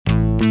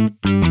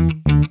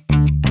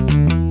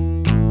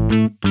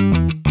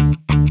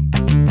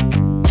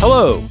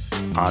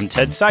I'm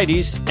Ted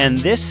Seides, and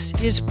this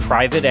is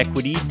Private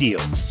Equity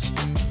Deals.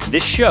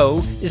 This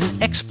show is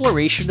an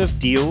exploration of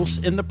deals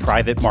in the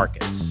private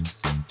markets.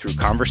 Through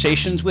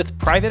conversations with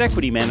private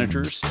equity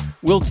managers,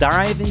 we'll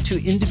dive into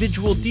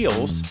individual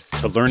deals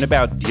to learn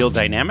about deal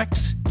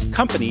dynamics,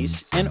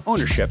 companies, and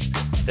ownership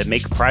that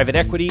make private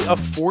equity a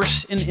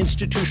force in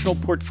institutional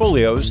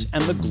portfolios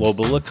and the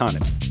global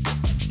economy.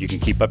 You can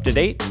keep up to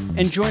date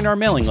and join our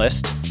mailing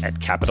list at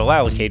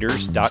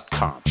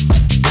capitalallocators.com.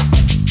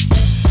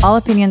 All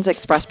opinions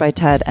expressed by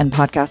Ted and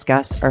podcast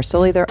guests are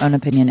solely their own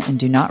opinion and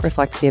do not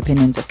reflect the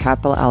opinions of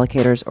capital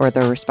allocators or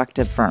their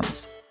respective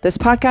firms. This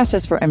podcast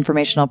is for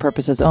informational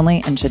purposes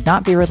only and should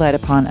not be relied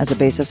upon as a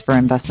basis for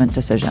investment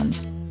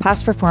decisions.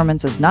 Past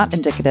performance is not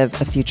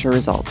indicative of future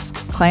results.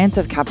 Clients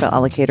of capital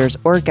allocators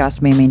or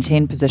guests may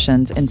maintain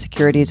positions in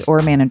securities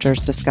or managers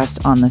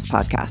discussed on this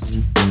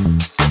podcast.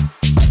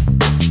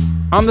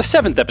 On the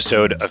 7th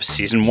episode of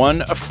Season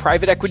 1 of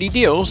Private Equity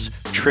Deals,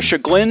 Tricia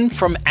Glynn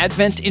from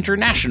Advent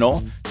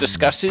International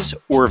discusses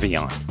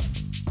Orveon.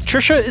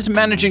 Tricia is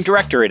managing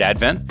director at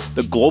Advent,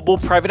 the global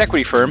private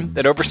equity firm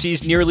that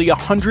oversees nearly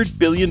 $100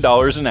 billion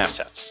in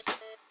assets.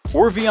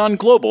 Orveon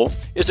Global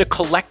is a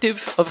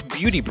collective of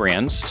beauty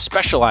brands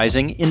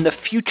specializing in the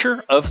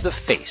future of the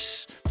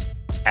face.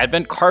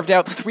 Advent carved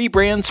out 3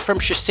 brands from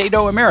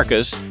Shiseido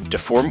Americas to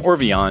form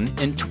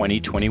Orveon in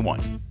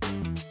 2021.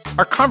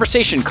 Our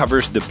conversation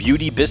covers the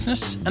beauty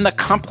business and the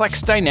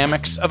complex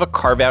dynamics of a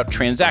carve-out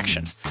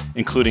transaction,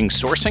 including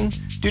sourcing,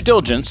 due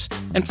diligence,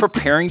 and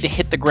preparing to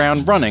hit the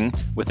ground running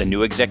with a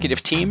new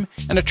executive team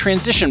and a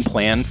transition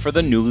plan for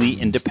the newly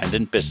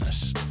independent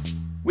business.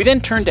 We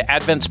then turn to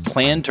Advent's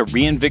plan to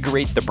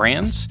reinvigorate the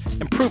brands,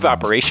 improve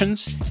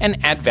operations,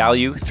 and add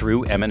value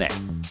through M&A.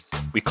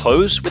 We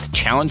close with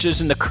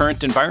challenges in the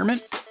current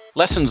environment,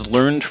 lessons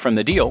learned from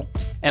the deal,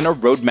 and a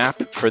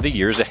roadmap for the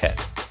years ahead.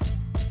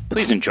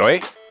 Please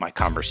enjoy my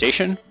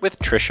conversation with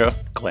Tricia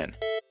Glynn.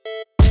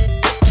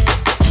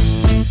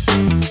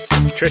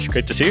 Trish,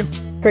 great to see you.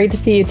 Great to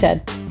see you,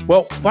 Ted.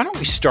 Well, why don't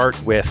we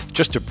start with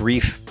just a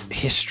brief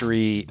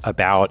history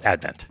about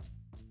Advent?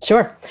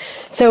 Sure.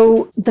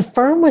 So the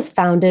firm was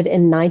founded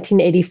in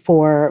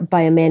 1984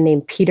 by a man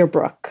named Peter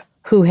Brook,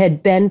 who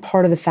had been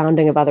part of the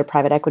founding of other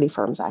private equity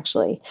firms,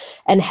 actually,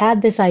 and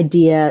had this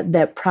idea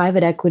that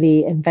private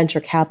equity and venture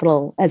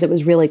capital, as it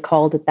was really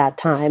called at that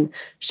time,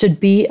 should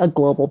be a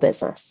global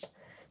business.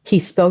 He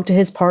spoke to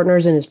his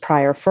partners in his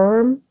prior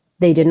firm.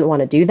 They didn't want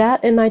to do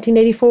that in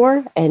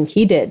 1984, and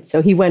he did,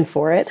 so he went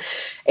for it.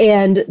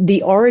 And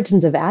the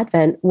origins of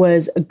Advent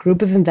was a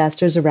group of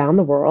investors around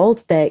the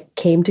world that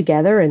came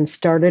together and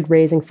started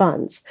raising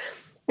funds.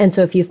 And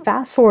so if you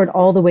fast forward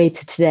all the way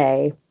to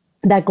today,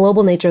 that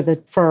global nature of the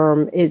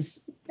firm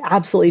is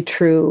absolutely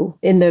true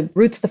in the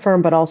roots of the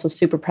firm, but also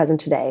super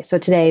present today. So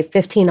today,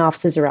 15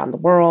 offices around the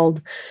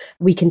world.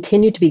 We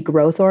continue to be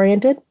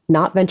growth-oriented,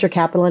 not venture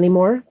capital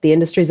anymore. The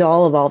industry's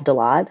all evolved a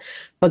lot,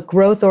 but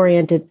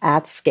growth-oriented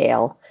at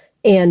scale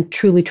and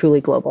truly,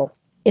 truly global.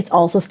 It's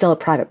also still a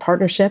private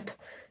partnership.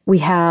 We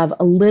have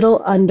a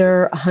little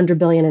under 100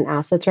 billion in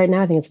assets right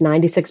now. I think it's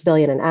 96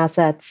 billion in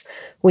assets.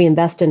 We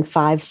invest in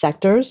 5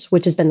 sectors,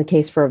 which has been the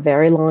case for a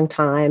very long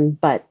time,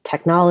 but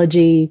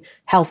technology,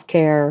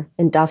 healthcare,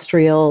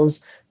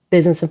 industrials,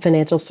 business and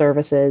financial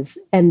services,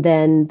 and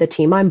then the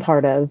team I'm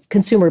part of,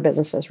 consumer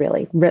businesses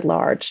really, writ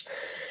large.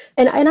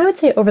 And I would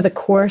say over the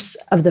course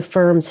of the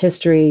firm's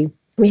history,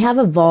 we have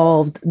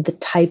evolved the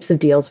types of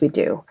deals we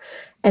do.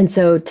 And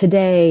so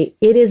today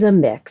it is a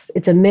mix.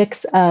 It's a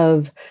mix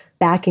of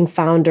backing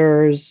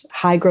founders,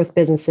 high growth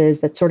businesses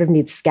that sort of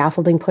need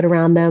scaffolding put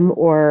around them,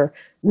 or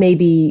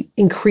maybe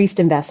increased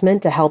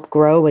investment to help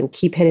grow and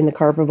keep hitting the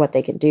curve of what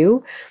they can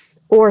do,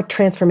 or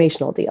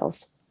transformational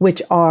deals,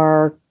 which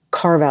are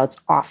carve-outs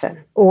often,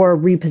 or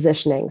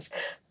repositionings,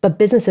 but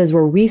businesses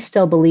where we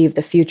still believe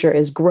the future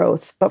is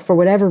growth, but for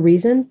whatever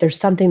reason, there's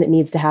something that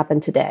needs to happen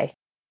today.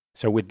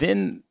 So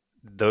within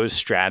those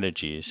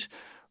strategies,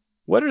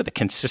 what are the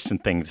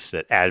consistent things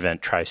that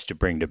Advent tries to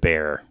bring to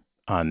bear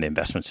on the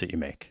investments that you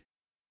make?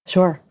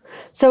 Sure.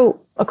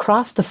 So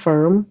across the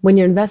firm, when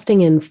you're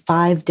investing in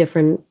 5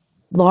 different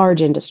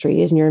large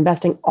industries and you're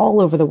investing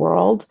all over the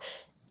world,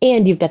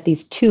 and you've got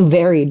these 2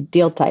 varied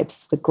deal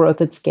types, the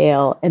growth at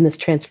scale and this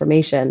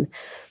transformation,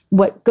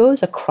 what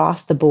goes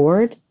across the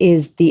board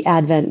is the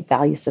Advent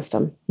value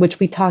system, which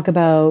we talk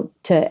about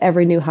to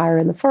every new hire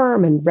in the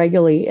firm and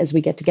regularly as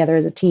we get together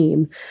as a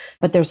team.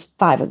 But there's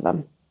 5 of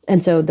them.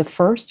 And so the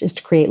first is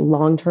to create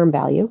long-term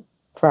value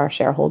for our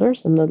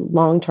shareholders, and the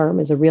long term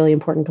is a really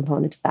important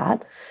component to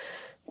that.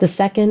 The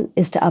second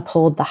is to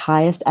uphold the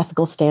highest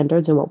ethical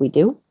standards in what we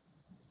do,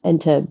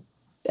 and to,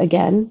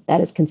 again,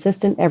 that is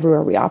consistent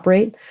everywhere we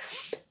operate.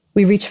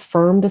 We reach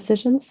firm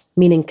decisions,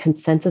 meaning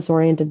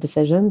consensus-oriented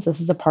decisions.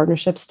 This is a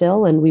partnership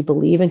still, and we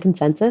believe in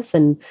consensus,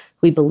 and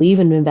we believe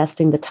in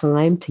investing the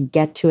time to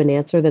get to an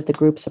answer that the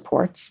group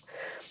supports.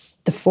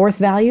 The fourth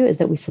value is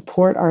that we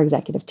support our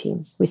executive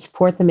teams. We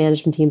support the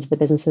management teams of the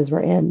businesses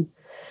we're in.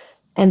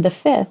 And the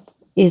fifth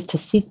is to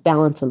seek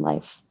balance in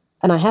life.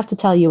 And I have to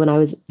tell you, when I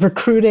was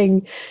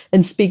recruiting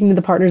and speaking to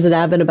the partners at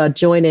Advent about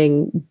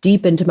joining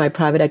deep into my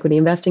private equity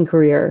investing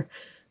career,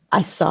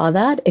 I saw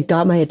that. It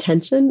got my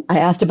attention. I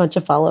asked a bunch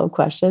of follow-up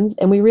questions,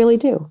 and we really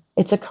do.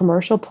 It's a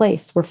commercial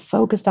place. We're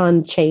focused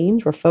on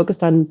change. We're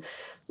focused on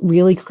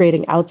really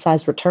creating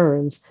outsized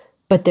returns.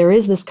 But there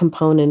is this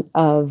component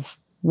of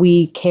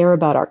we care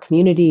about our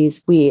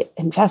communities. We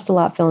invest a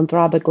lot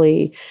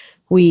philanthropically.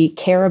 We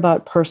care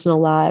about personal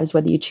lives,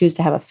 whether you choose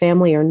to have a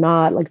family or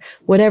not. Like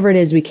whatever it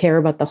is, we care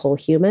about the whole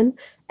human.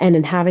 And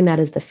in having that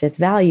as the fifth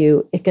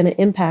value, it's going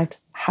to impact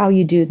how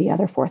you do the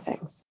other four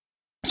things.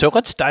 So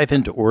let's dive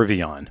into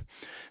Orveon,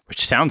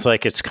 which sounds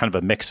like it's kind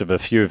of a mix of a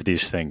few of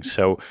these things.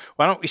 So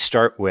why don't we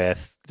start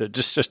with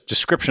just a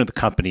description of the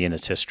company and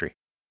its history?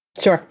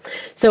 Sure.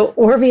 So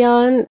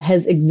Orveon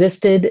has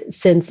existed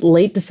since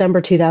late December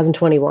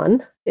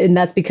 2021, and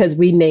that's because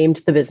we named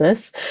the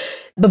business.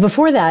 But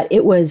before that,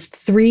 it was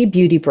 3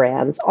 beauty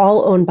brands,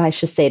 all owned by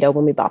Shiseido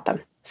when we bought them.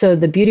 So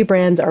the beauty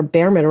brands are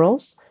Bare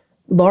Minerals,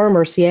 Laura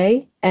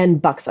Mercier,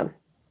 and Buxom.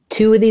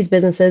 2 of these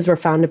businesses were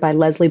founded by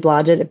Leslie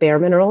Blodgett at Bare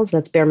Minerals.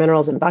 That's Bare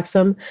Minerals and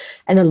Buxom.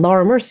 And then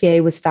Laura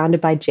Mercier was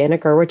founded by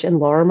Janet Gerwich and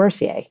Laura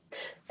Mercier.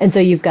 And so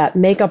you've got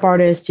makeup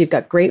artists, you've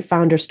got great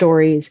founder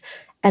stories.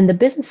 And the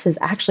businesses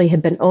actually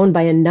had been owned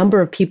by a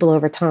number of people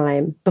over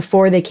time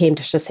before they came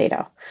to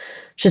Shiseido.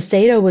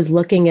 Shiseido was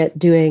looking at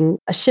doing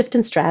a shift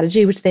in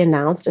strategy, which they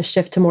announced, a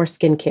shift to more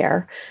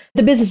skincare.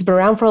 The business has been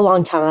around for a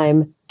long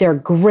time. They're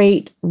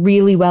great,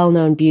 really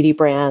well-known beauty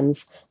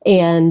brands,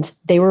 and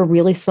they were a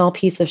really small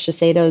piece of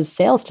Shiseido's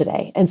sales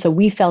today. And so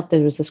we felt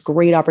there was this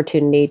great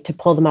opportunity to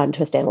pull them out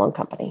into a standalone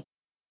company.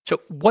 So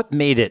what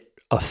made it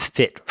a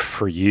fit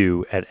for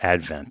you at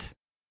Advent?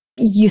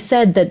 You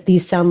said that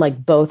these sound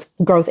like both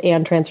growth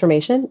and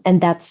transformation,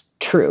 and that's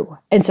true.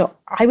 And so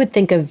I would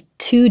think of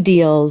 2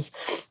 deals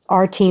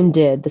our team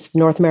did, this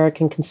North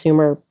American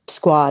consumer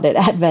squad at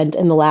Advent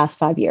in the last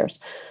 5 years.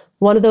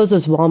 One of those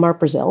was Walmart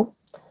Brazil.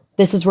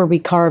 This is where we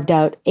carved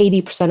out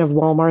 80% of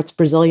Walmart's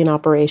Brazilian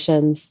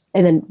operations,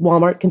 and then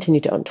Walmart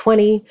continued to own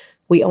 20.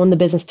 We owned the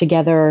business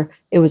together.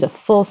 It was a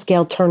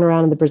full-scale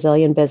turnaround in the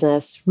Brazilian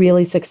business,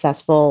 really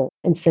successful,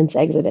 and since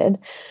exited.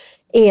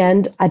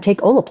 And I'd take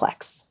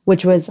Olaplex,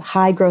 which was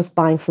high growth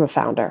buying from a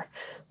founder.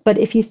 But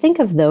if you think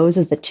of those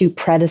as the 2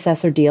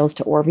 predecessor deals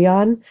to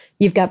Orveon,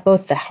 you've got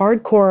both the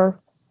hardcore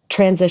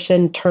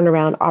transition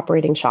turnaround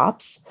operating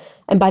shops.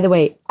 And by the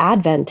way,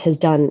 Advent has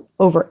done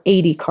over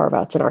 80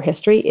 carve-outs in our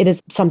history. It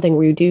is something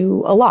we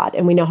do a lot,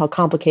 and we know how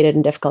complicated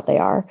and difficult they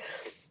are.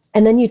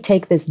 And then you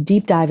take this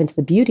deep dive into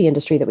the beauty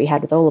industry that we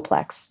had with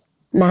Olaplex,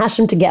 mash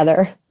them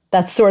together.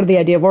 That's sort of the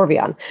idea of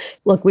Orveon.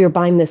 Look, we were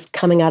buying this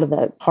coming out of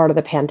the heart of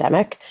the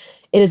pandemic.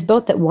 It is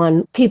both that,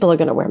 one, people are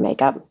going to wear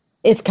makeup.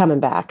 It's coming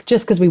back.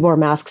 Just because we wore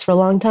masks for a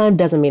long time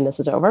doesn't mean this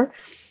is over.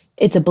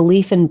 It's a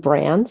belief in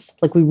brands.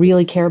 Like we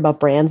really care about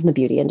brands in the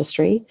beauty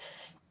industry.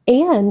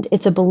 And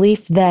it's a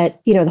belief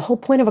that, the whole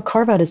point of a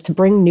carve-out is to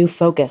bring new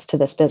focus to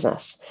this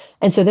business.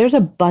 And so there's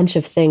a bunch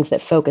of things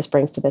that focus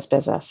brings to this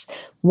business.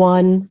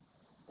 One,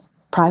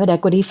 private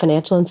equity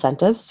financial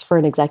incentives for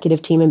an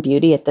executive team in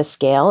beauty at this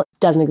scale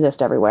doesn't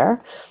exist everywhere.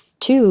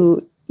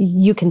 2,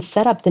 you can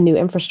set up the new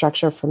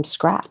infrastructure from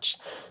scratch.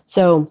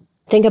 So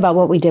think about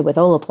what we did with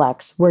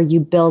Olaplex, where you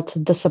built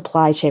the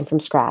supply chain from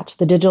scratch,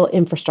 the digital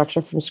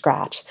infrastructure from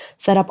scratch,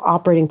 set up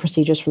operating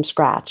procedures from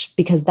scratch,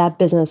 because that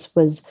business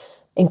was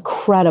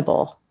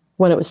incredible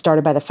when it was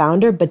started by the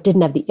founder, but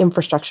didn't have the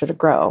infrastructure to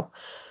grow.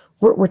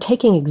 We're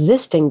taking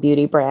existing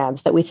beauty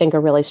brands that we think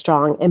are really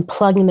strong and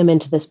plugging them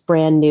into this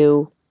brand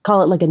new,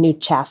 call it like a new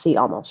chassis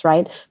almost,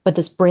 right? But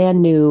this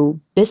brand new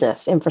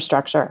business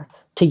infrastructure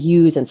to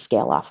use and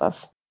scale off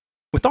of.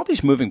 With all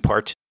these moving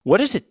parts, what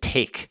does it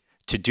take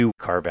to do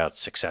Carveout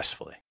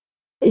successfully?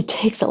 It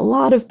takes a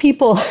lot of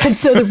people. And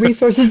so the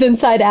resources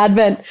inside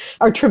Advent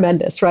are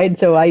tremendous, right?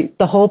 So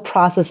the whole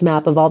process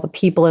map of all the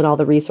people and all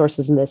the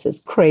resources in this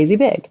is crazy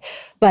big.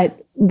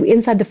 But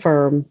inside the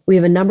firm, we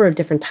have a number of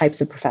different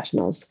types of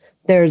professionals.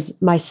 There's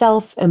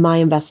myself and my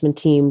investment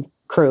team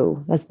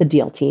crew. That's the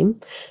deal team.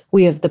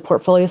 We have the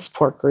portfolio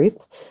support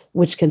group,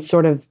 which can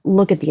sort of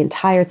look at the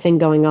entire thing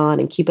going on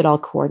and keep it all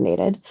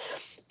coordinated.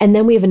 And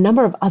then we have a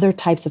number of other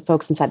types of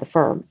folks inside the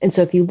firm. And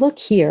so if you look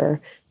here,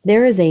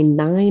 there is a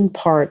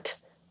 9-part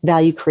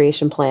value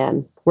creation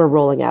plan we're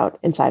rolling out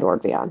inside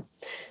Orveon.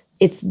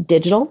 It's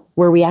digital,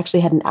 where we actually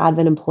had an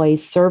Advent employee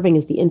serving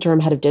as the interim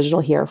head of digital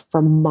here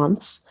for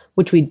months,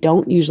 which we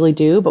don't usually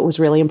do, but was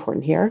really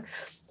important here.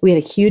 We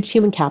had a huge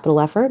human capital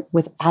effort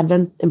with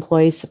Advent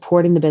employees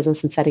supporting the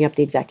business and setting up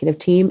the executive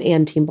team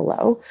and team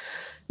below.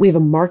 We have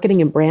a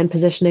marketing and brand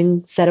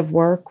positioning set of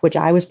work, which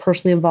I was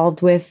personally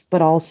involved with,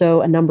 but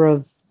also a number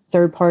of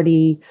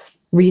third-party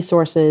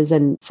resources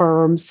and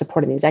firms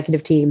supporting the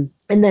executive team.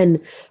 And then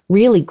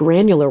really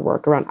granular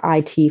work around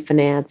IT,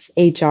 finance,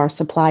 HR,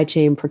 supply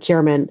chain,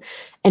 procurement.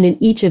 And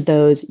in each of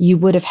those, you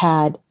would have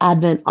had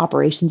Advent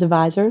operations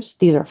advisors.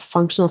 These are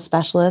functional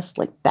specialists,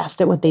 like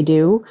best at what they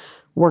do,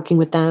 working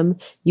with them.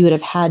 You would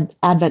have had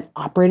Advent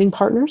operating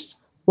partners,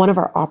 One of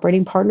our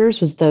operating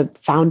partners was the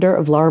founder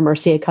of Laura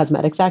Mercier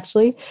Cosmetics,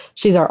 actually.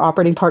 She's our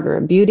operating partner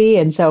in beauty.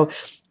 And so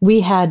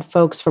we had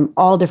folks from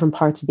all different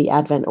parts of the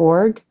Advent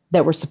org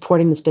that were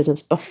supporting this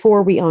business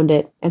before we owned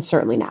it, and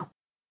certainly now.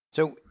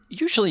 So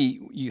usually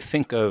you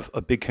think of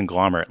a big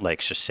conglomerate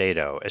like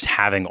Shiseido as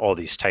having all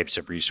these types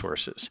of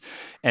resources.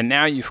 And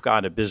now you've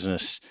got a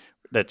business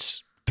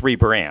that's 3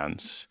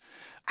 brands.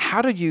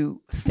 How do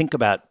you think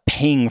about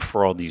paying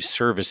for all these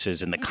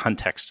services in the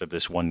context of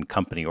this one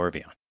company,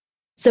 Orveon?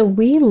 So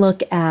we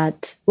look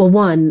at, well,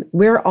 one,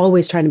 we're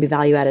always trying to be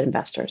value-added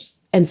investors.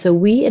 And so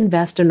we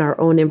invest in our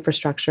own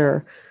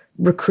infrastructure,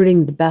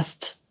 recruiting the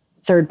best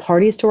third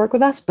parties to work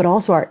with us, but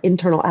also our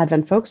internal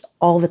Advent folks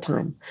all the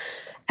time.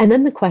 And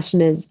then the question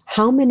is,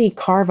 how many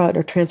carve-out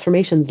or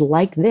transformations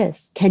like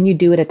this can you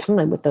do at a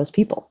time with those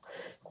people?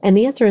 And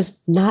the answer is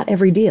not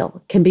every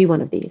deal can be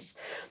one of these.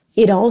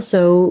 It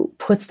also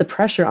puts the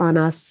pressure on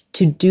us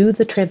to do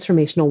the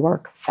transformational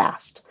work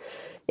fast.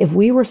 If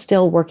we were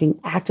still working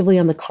actively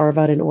on the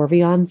carve-out in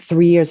Orveon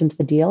 3 years into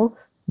the deal,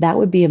 that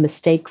would be a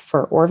mistake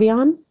for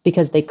Orveon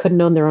because they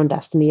couldn't own their own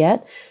destiny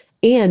yet,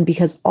 and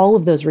because all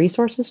of those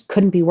resources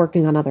couldn't be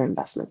working on other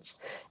investments.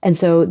 And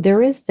so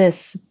there is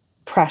this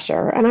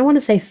pressure, and I want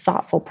to say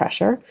thoughtful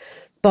pressure,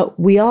 but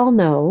we all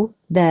know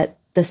that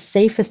the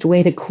safest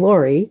way to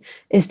glory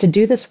is to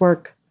do this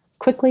work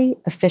quickly,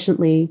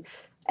 efficiently,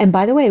 and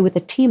by the way, with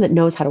a team that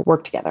knows how to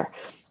work together.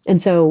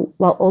 And so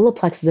while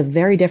Olaplex is a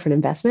very different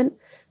investment,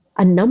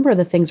 a number of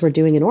the things we're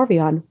doing in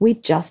Orveon, we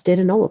just did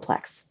in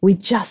Olaplex. We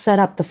just set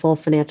up the full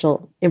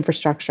financial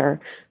infrastructure.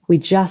 We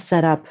just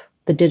set up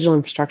the digital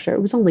infrastructure.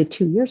 It was only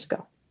 2 years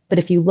ago. But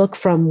if you look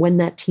from when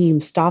that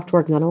team stopped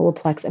working on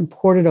Olaplex and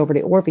ported over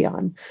to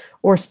Orveon,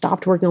 or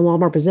stopped working on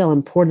Walmart Brazil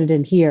and ported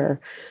in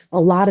here, a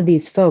lot of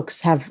these folks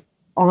have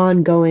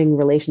ongoing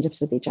relationships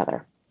with each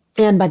other.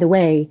 And by the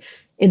way,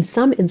 in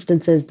some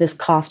instances, this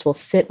cost will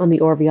sit on the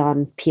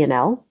Orveon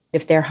P&L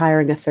if they're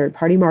hiring a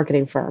third-party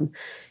marketing firm.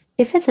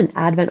 If it's an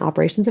Advent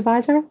operations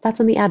advisor, that's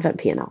on the Advent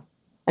P&L.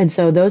 And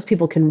so those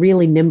people can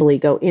really nimbly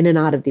go in and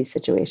out of these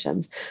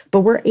situations.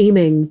 But we're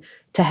aiming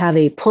to have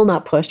a pull,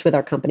 not pushed with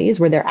our companies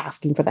where they're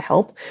asking for the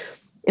help.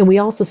 And we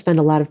also spend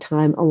a lot of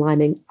time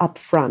aligning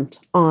upfront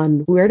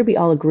on where do we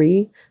all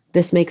agree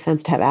this makes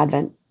sense to have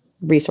Advent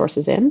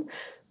resources in?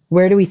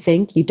 Where do we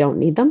think you don't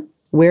need them?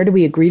 Where do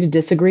we agree to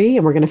disagree?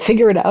 And we're going to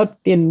figure it out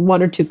in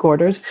 1 or 2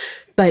 quarters.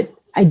 But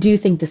I do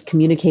think this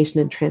communication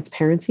and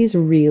transparency is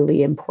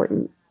really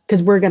important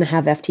because we're going to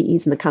have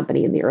FTEs in the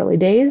company in the early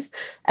days.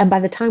 And by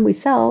the time we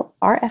sell,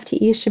 our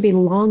FTEs should be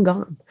long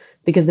gone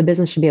because the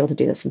business should be able to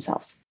do this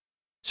themselves.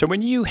 So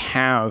when you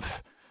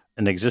have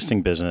an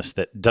existing business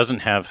that doesn't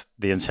have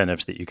the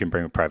incentives that you can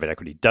bring with private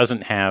equity,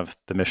 doesn't have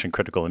the mission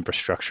critical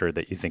infrastructure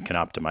that you think can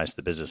optimize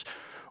the business,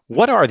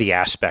 what are the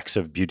aspects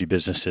of beauty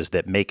businesses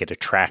that make it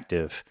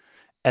attractive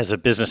as a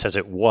business as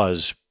it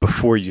was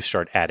before you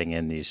start adding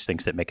in these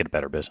things that make it a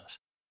better business?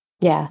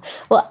 Yeah.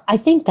 Well, I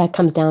think that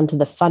comes down to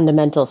the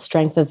fundamental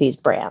strength of these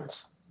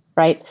brands,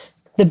 right?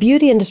 The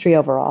beauty industry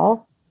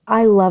overall,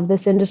 I love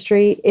this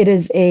industry. It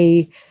is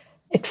a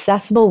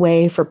accessible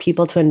way for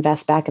people to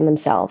invest back in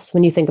themselves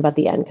when you think about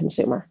the end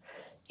consumer.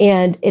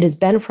 And it has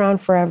been around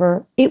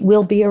forever. It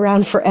will be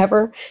around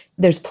forever.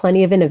 There's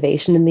plenty of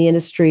innovation in the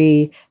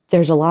industry.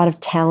 There's a lot of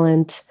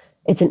talent.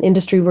 It's an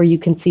industry where you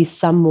can see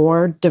some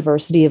more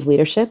diversity of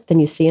leadership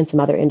than you see in some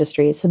other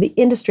industries. So the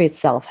industry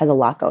itself has a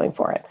lot going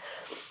for it.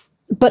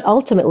 But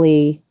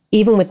ultimately,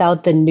 even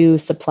without the new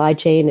supply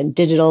chain and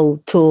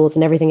digital tools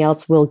and everything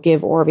else we'll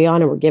give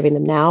Orveon and we're giving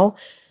them now,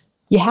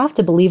 you have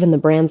to believe in the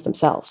brands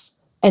themselves.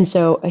 And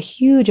so a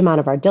huge amount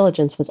of our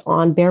diligence was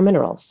on Bare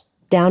Minerals,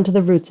 down to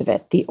the roots of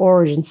it, the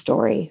origin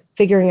story,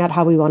 figuring out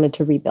how we wanted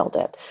to rebuild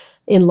it.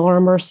 In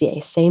Laura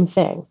Mercier, same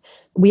thing.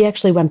 We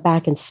actually went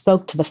back and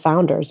spoke to the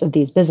founders of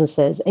these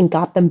businesses and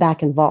got them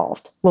back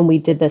involved when we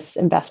did this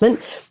investment.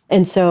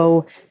 And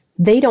so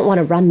they don't want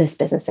to run this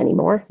business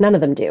anymore. None of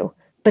them do.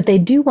 But they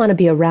do want to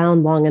be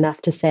around long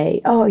enough to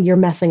say, oh, you're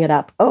messing it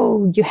up.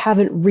 Oh, you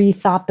haven't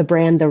rethought the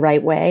brand the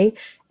right way.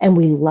 And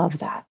we love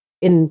that.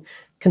 In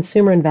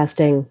consumer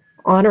investing,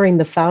 honoring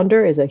the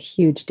founder is a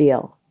huge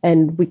deal,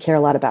 and we care a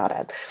lot about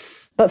it.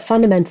 But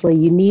fundamentally,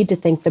 you need to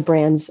think the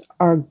brands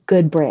are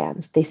good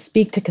brands. They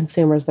speak to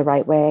consumers the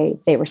right way.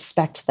 They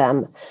respect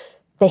them.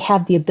 They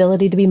have the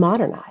ability to be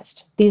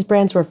modernized. These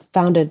brands were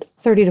founded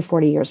 30 to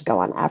 40 years ago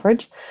on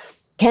average.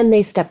 Can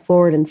they step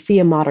forward and see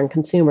a modern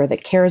consumer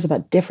that cares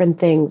about different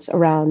things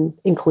around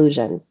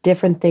inclusion,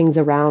 different things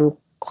around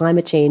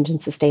climate change and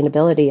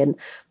sustainability and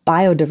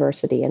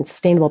biodiversity and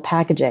sustainable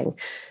packaging?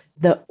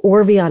 The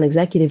Orveon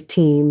executive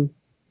team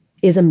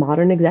is a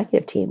modern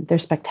executive team. They're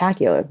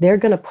spectacular. They're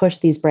going to push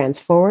these brands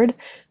forward.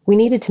 We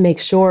needed to make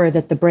sure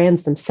that the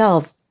brands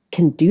themselves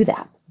can do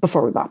that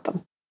before we bought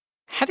them.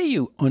 How do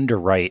you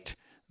underwrite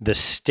the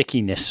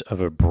stickiness of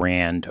a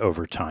brand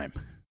over time?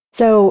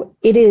 So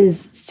it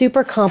is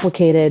super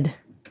complicated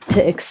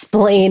to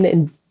explain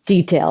in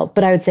detail,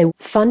 but I would say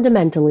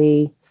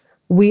fundamentally,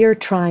 we are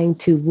trying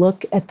to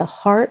look at the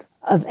heart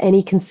of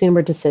any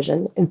consumer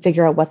decision and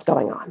figure out what's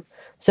going on.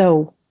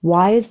 So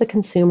why is the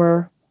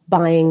consumer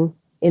buying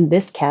in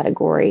this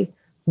category,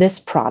 this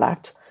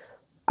product?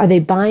 Are they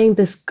buying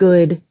this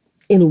good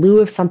in lieu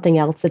of something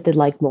else that they'd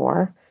like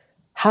more?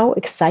 How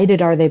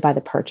excited are they by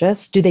the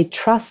purchase? Do they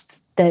trust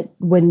that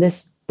when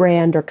this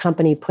brand or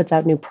company puts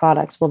out new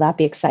products, will that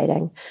be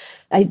exciting?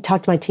 I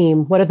talked to my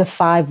team, what are the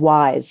 5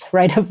 whys,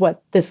 right, of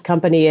what this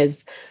company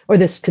is or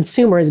this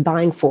consumer is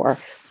buying for?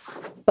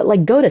 But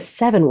like go to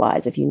 7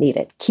 whys if you need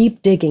it.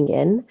 Keep digging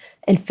in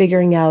and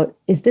figuring out,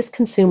 is this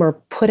consumer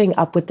putting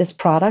up with this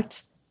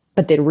product,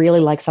 but they'd really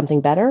like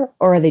something better,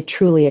 or are they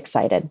truly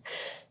excited?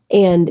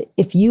 And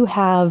if you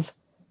have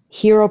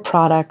hero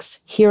products,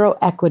 hero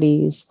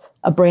equities,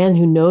 a brand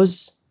who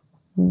knows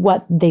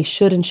what they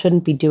should and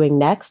shouldn't be doing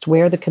next,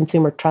 where the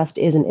consumer trust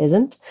is and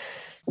isn't,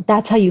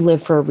 that's how you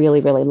live for a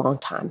really, really long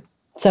time.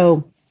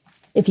 So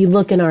if you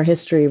look in our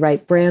history,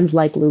 right, brands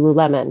like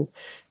Lululemon,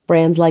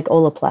 brands like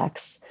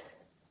Olaplex,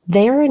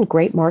 they are in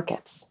great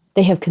markets.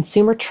 They have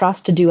consumer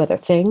trust to do other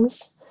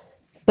things,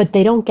 but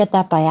they don't get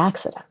that by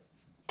accident.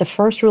 The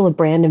first rule of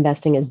brand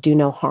investing is do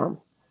no harm.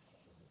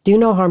 Do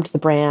no harm to the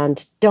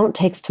brand. Don't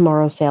take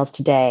tomorrow's sales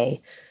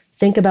today.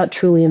 Think about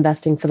truly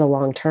investing for the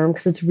long term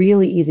because it's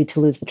really easy to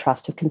lose the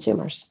trust of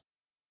consumers.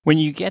 When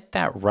you get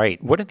that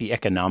right, what do the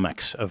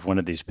economics of one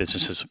of these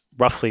businesses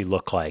roughly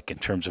look like in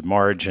terms of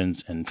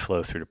margins and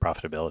flow through to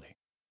profitability?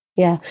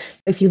 Yeah.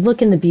 If you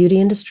look in the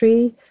beauty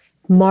industry,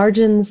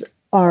 margins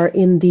are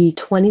in the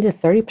 20 to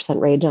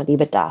 30% range on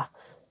EBITDA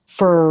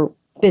for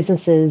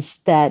businesses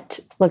that,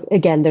 look,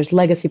 again, there's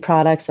legacy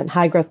products and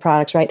high growth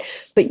products, right?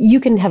 But you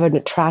can have an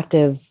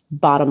attractive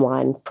bottom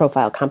line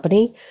profile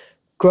company.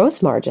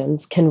 Gross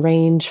margins can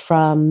range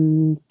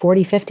from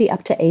 40, 50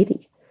 up to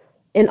 80.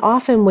 And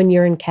often when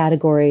you're in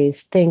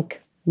categories,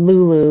 think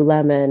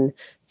Lululemon,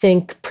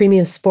 think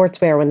premium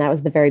sportswear when that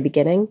was the very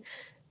beginning,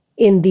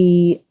 in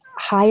the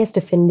highest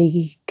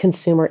affinity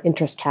consumer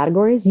interest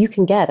categories, you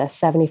can get a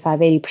 75,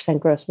 80%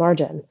 gross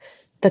margin.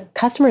 The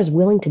customer is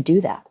willing to do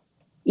that,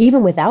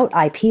 even without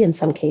IP in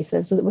some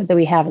cases that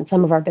we have in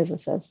some of our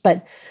businesses.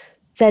 But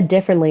said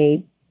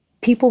differently,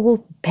 people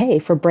will pay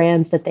for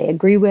brands that they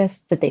agree with,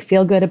 that they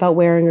feel good about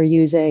wearing or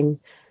using,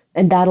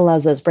 and that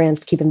allows those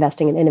brands to keep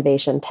investing in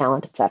innovation,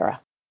 talent, et cetera.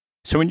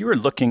 So when you were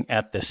looking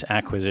at this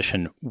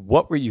acquisition,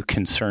 what were you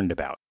concerned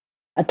about?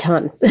 A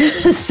ton.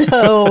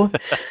 So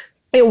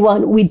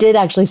we did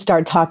actually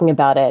start talking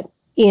about it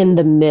in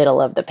the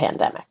middle of the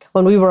pandemic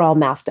when we were all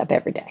masked up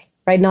every day,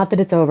 right? Not that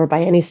it's over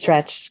by any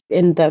stretch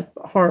in the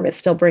harm it's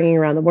still bringing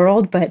around the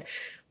world, but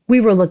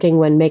we were looking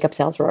when makeup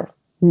sales were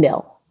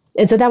nil.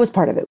 And so that was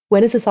part of it.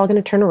 When is this all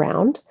going to turn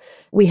around?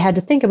 We had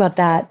to think about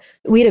that.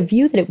 We had a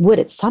view that it would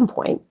at some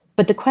point,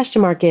 but the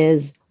question mark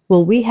is,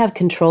 will we have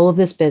control of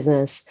this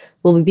business?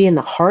 Will we be in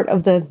the heart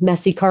of the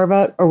messy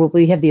carve-out, or will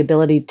we have the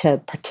ability to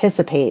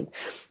participate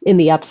in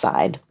the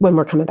upside when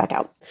we're coming back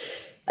out?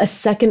 A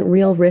second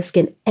real risk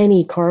in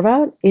any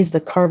carve-out is the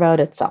carve-out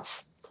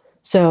itself.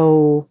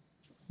 So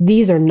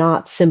these are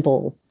not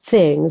simple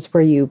things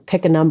where you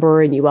pick a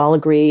number and you all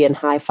agree and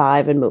high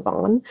five and move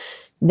on.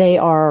 They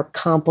are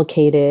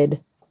complicated,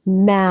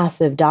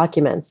 massive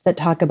documents that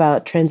talk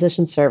about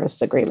transition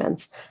service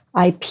agreements,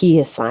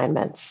 IP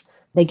assignments.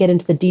 They get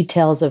into the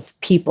details of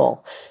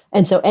people.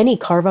 And so any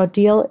carve-out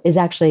deal is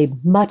actually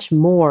much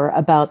more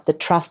about the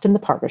trust in the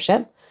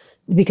partnership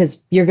because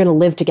you're going to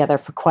live together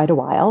for quite a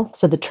while.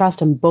 So the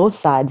trust on both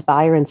sides,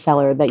 buyer and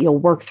seller, that you'll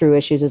work through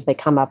issues as they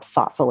come up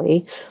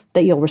thoughtfully,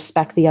 that you'll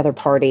respect the other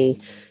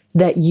party,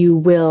 that you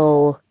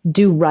will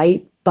do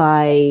right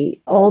by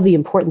all the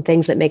important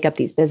things that make up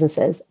these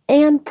businesses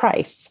and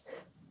price.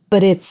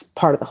 But it's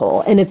part of the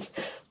whole. And it's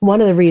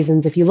one of the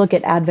reasons, if you look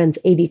at Advent's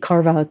 80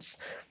 carve-outs,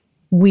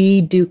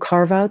 we do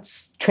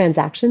carve-outs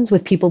transactions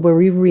with people where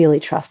we really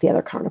trust the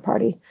other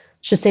counterparty.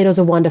 Shiseido's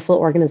a wonderful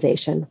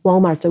organization.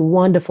 Walmart's a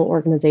wonderful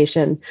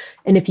organization.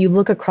 And if you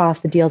look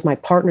across the deals my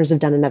partners have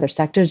done in other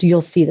sectors,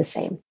 you'll see the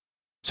same.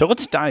 So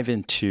let's dive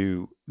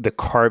into the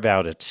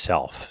carve-out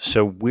itself.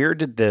 So where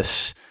did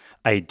this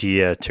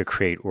idea to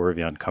create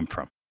Orveon come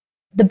from?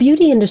 The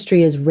beauty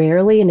industry is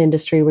rarely an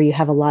industry where you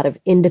have a lot of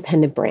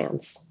independent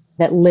brands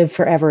that live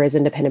forever as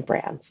independent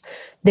brands.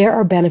 There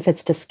are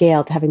benefits to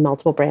scale to having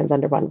multiple brands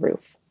under one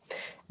roof.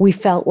 We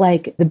felt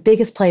like the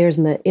biggest players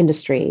in the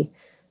industry,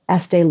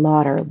 Estee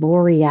Lauder,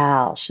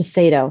 L'Oreal,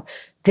 Shiseido,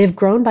 they've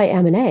grown by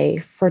M&A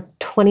for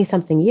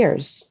 20-something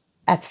years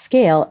at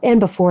scale and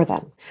before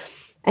then.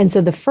 And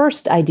so the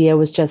first idea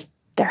was just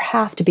there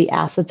have to be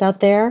assets out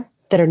there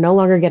that are no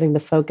longer getting the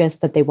focus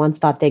that they once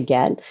thought they'd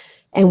get,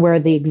 and where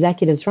the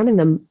executives running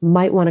them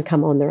might want to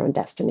come own their own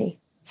destiny.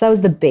 So that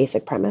was the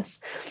basic premise.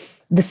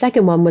 The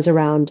second one was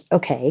around,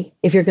 okay,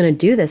 if you're going to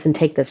do this and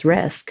take this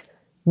risk,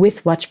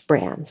 with which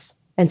brands?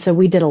 And so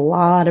we did a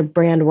lot of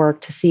brand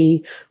work to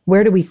see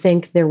where do we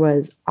think there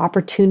was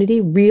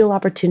opportunity, real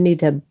opportunity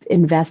to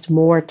invest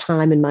more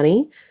time and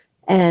money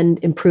and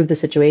improve the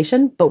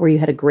situation, but where you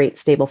had a great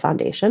stable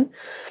foundation.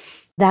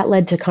 That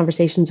led to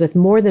conversations with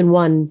more than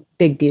one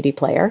big beauty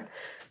player.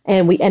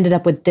 And we ended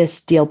up with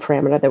this deal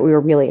parameter that we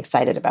were really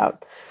excited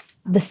about.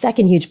 The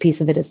second huge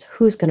piece of it is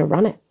who's going to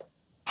run it?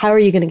 How are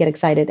you going to get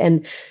excited?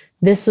 And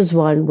this was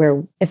one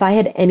where if I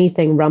had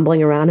anything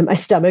rumbling around in my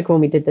stomach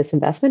when we did this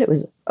investment, it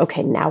was,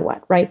 okay, now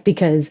what, right?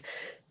 Because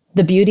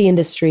the beauty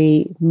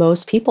industry,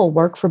 most people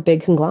work for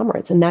big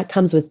conglomerates, and that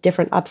comes with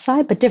different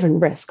upside, but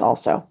different risk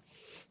also.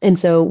 And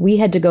so we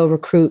had to go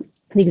recruit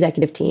the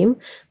executive team.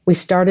 We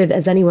started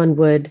as anyone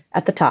would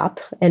at the top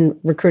and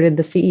recruited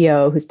the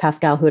CEO, who's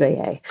Pascal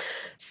Houdeye,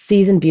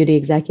 seasoned beauty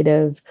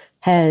executive,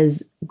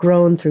 has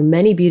grown through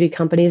many beauty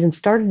companies and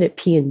started at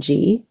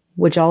P&G,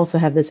 which also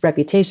have this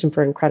reputation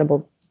for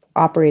incredible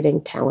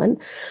operating talent.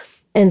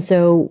 And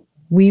so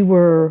we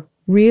were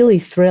really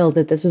thrilled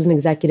that this was an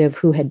executive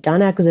who had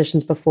done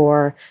acquisitions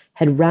before,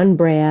 had run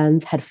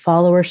brands, had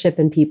followership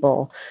in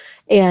people.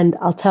 And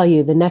I'll tell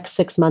you, the next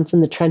 6 months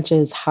in the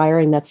trenches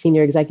hiring that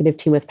senior executive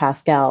team with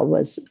Pascal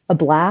was a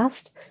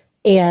blast.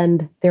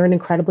 And they're an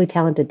incredibly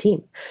talented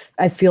team.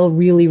 I feel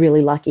really,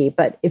 really lucky.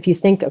 But if you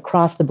think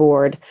across the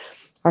board,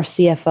 our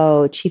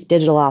CFO, chief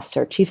digital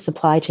officer, chief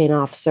supply chain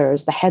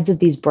officers, the heads of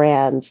these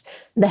brands,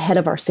 the head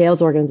of our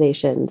sales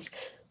organizations,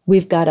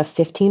 we've got a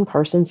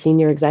 15-person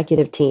senior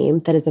executive team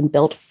that has been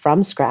built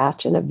from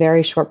scratch in a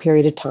very short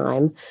period of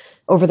time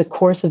over the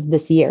course of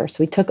this year.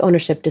 So we took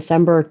ownership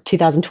December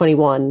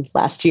 2021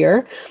 last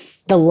year.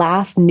 The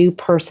last new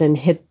person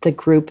hit the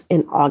group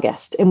in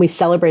August, and we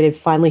celebrated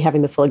finally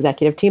having the full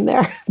executive team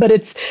there.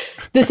 But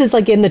this is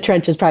like in the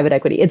trenches private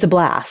equity. It's a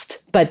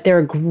blast, but they're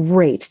a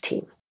great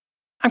team.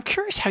 I'm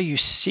curious how you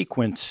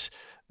sequence,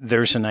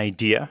 there's an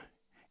idea,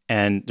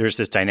 and there's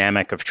this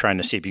dynamic of trying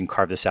to see if you can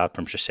carve this out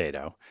from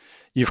Shiseido.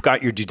 You've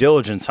got your due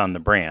diligence on the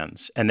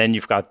brands, and then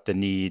you've got the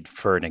need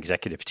for an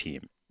executive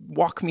team.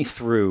 Walk me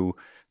through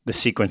the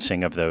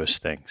sequencing of those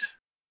things.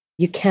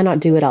 You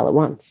cannot do it all at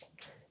once.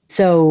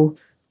 So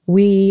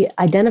we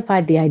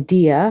identified the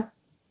idea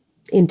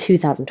in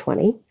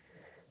 2020.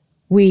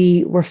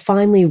 We were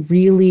finally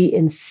really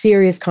in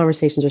serious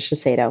conversations with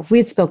Shiseido. We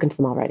had spoken to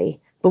them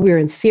already, but we were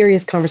in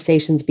serious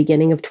conversations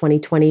beginning of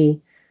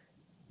 2021.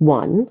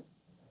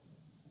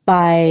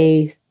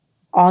 By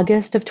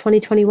August of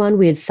 2021,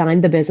 we had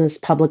signed the business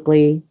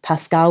publicly.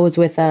 Pascal was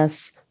with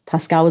us.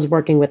 Pascal was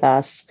working with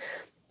us.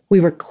 We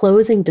were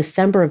closing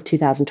December of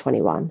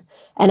 2021.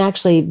 And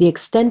actually, the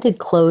extended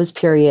close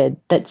period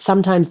that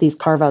sometimes these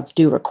carve-outs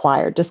do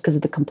require, just because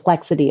of the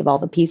complexity of all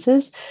the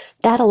pieces,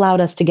 that allowed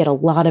us to get a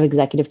lot of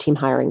executive team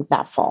hiring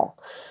that fall.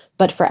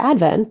 But for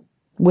Advent,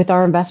 with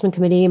our investment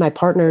committee, my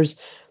partners,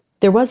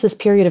 there was this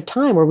period of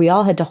time where we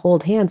all had to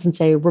hold hands and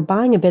say, we're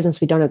buying a business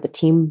we don't have the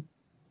team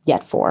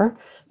yet for,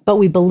 but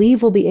we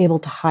believe we'll be able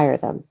to hire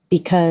them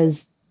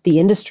because the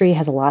industry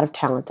has a lot of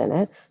talent in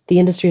it. The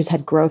industry has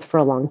had growth for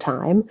a long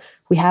time.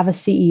 We have a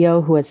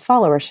CEO who has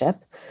followership.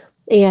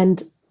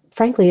 And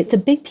frankly, it's a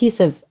big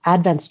piece of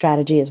Advent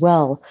strategy as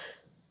well.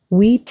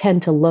 We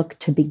tend to look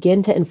to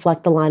begin to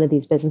inflect the line of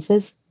these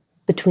businesses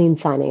between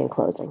signing and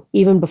closing,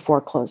 even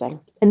before closing.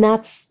 And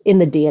that's in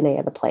the DNA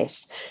of the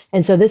place.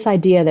 And so this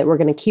idea that we're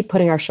going to keep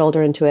putting our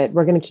shoulder into it,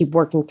 we're going to keep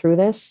working through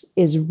this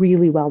is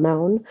really well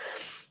known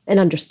and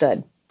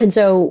understood. And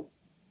so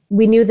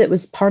we knew that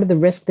was part of the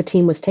risk the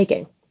team was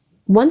taking.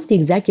 Once the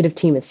executive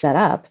team is set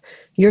up,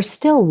 you're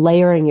still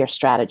layering your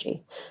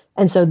strategy.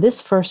 And so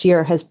this first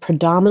year has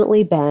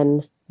predominantly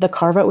been the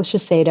carve-out with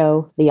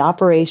Shiseido, the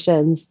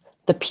operations,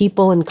 the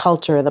people and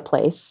culture of the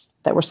place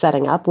that we're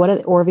setting up. What are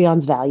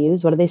Orveon's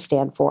values? What do they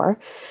stand for?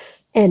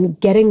 And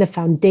getting the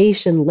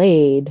foundation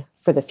laid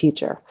for the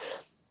future.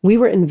 We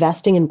were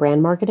investing in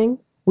brand marketing.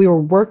 We were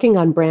working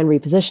on brand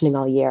repositioning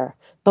all year,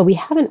 but we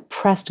haven't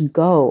pressed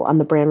go on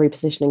the brand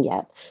repositioning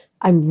yet.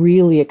 I'm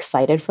really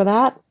excited for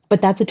that,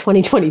 but that's a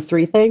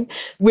 2023 thing.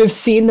 We've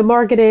seen the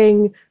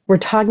marketing. We're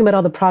talking about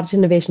all the product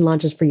innovation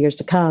launches for years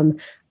to come.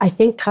 I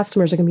think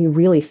customers are going to be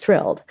really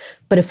thrilled.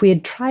 But if we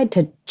had tried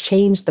to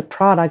change the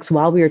products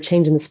while we were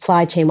changing the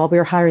supply chain, while we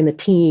were hiring the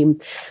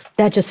team,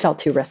 that just felt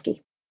too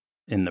risky.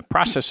 In the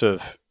process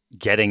of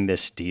getting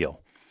this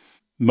deal,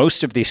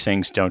 most of these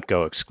things don't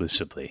go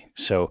exclusively.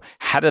 So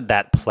how did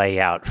that play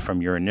out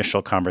from your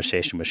initial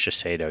conversation with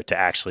Shiseido to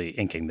actually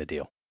inking the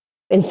deal?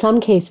 In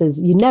some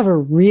cases, you never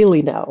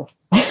really know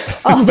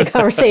all the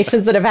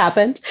conversations that have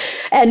happened.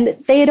 And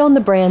they had owned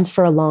the brands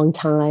for a long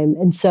time.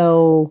 And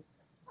so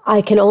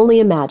I can only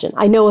imagine.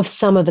 I know of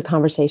some of the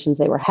conversations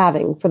they were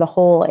having for the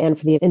whole and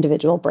for the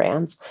individual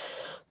brands.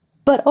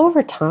 But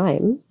over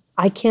time,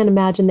 I can't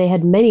imagine they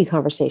had many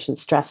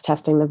conversations stress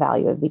testing the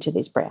value of each of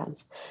these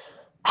brands.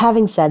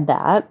 Having said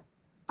that,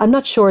 I'm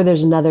not sure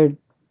there's another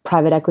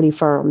private equity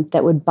firm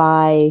that would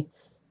buy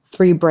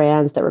 3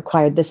 brands that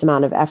required this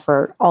amount of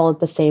effort all at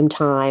the same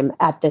time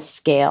at this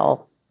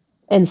scale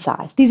and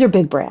size. These are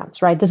big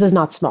brands, right? This is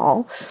not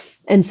small.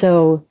 And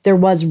so there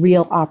was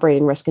real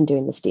operating risk in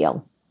doing this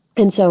deal.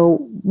 And so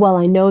while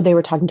I know they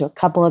were talking to a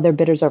couple other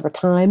bidders over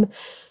time,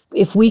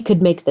 if we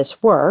could make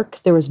this work,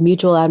 there was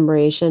mutual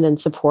admiration and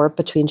support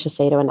between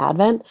Shiseido and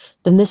Advent,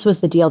 then this was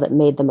the deal that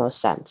made the most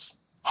sense.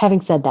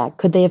 Having said that,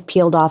 could they have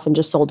peeled off and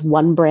just sold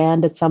one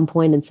brand at some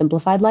point and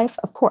simplified life?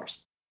 Of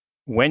course.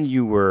 When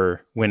you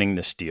were winning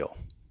this deal,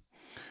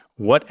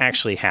 What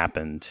actually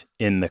happened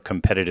in the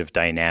competitive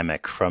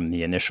dynamic from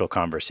the initial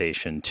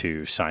conversation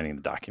to signing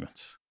the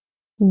documents?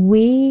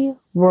 We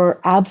were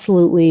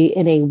absolutely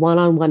in a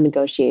one-on-one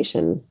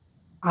negotiation.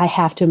 I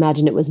have to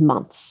imagine it was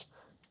months,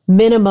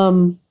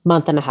 minimum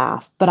month and a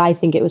half, but I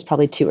think it was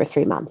probably 2 or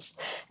 3 months.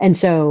 And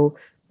so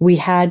we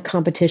had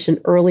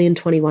competition early in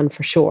 21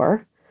 for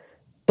sure.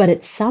 But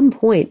at some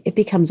point, it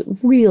becomes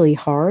really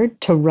hard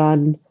to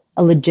run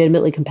a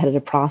legitimately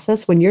competitive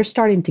process when you're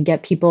starting to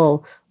get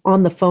people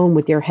on the phone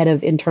with your head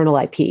of internal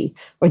IP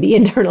or the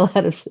internal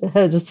head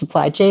of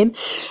supply chain.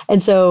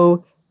 And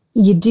so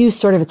you do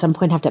sort of at some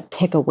point have to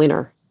pick a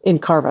winner in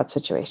carve-out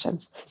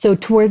situations. So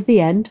towards the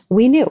end,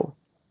 we knew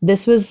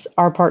this was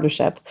our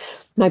partnership.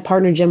 My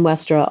partner, Jim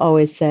Westra,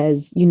 always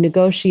says you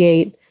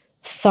negotiate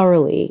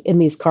thoroughly in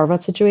these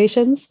carve-out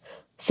situations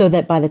so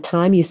that by the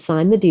time you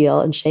sign the deal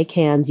and shake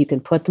hands, you can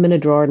put them in a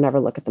drawer and never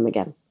look at them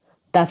again.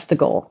 That's the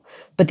goal.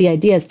 But the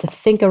idea is to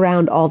think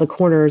around all the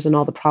corners and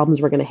all the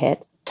problems we're going to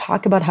hit,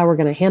 talk about how we're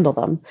going to handle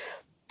them.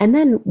 And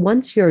then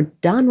once you're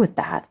done with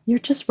that, you're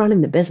just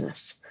running the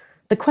business.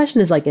 The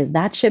question is like, is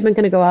that shipment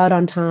going to go out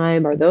on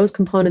time? Are those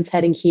components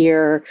heading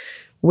here?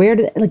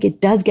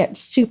 It does get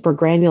super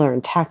granular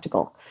and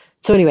tactical.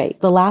 So anyway,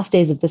 the last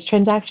days of this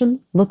transaction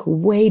look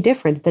way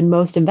different than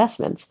most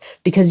investments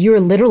because you're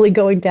literally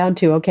going down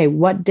to, okay,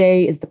 what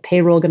day is the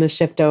payroll going to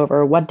shift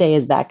over? What day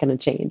is that going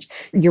to change?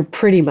 You're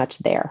pretty much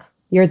there.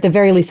 You're at the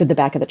very least at the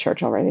back of the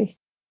church already.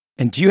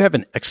 And do you have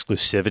an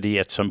exclusivity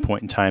at some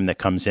point in time that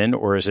comes in,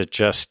 or is it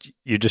just,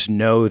 you just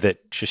know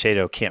that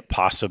Shiseido can't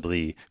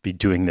possibly be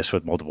doing this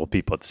with multiple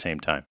people at the same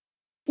time?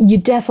 You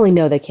definitely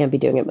know they can't be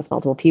doing it with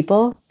multiple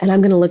people. And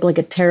I'm going to look like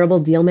a terrible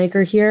deal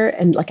maker here.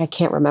 And I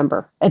can't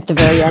remember at the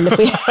very end if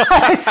we have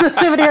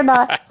exclusivity or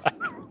not.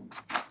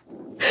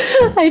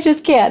 I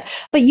just can't.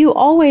 But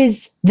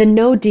the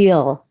no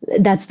deal,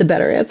 that's the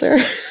better answer.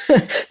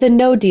 The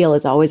no deal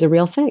is always a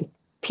real thing.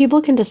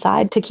 People can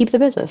decide to keep the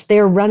business. They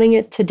are running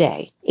it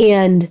today.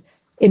 And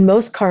in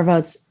most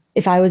carve-outs,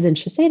 if I was in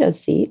Shiseido's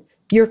seat,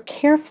 you're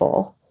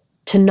careful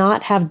to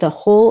not have the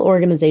whole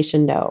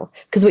organization know.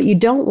 Because what you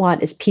don't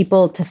want is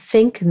people to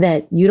think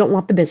that you don't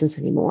want the business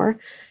anymore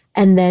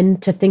and then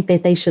to think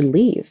that they should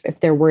leave if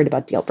they're worried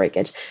about deal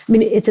breakage. I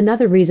mean, it's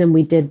another reason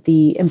we did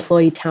the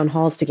employee town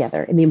halls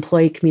together and the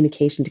employee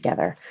communication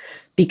together,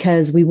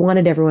 because we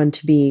wanted everyone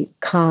to be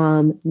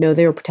calm, know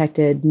they were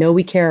protected, know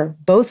we care,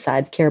 both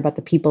sides care about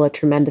the people a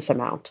tremendous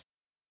amount.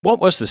 What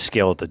was the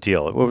scale of the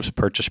deal? What was the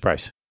purchase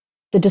price?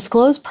 The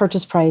disclosed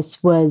purchase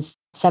price was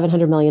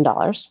 $700 million.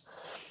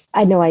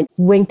 I know I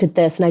winked at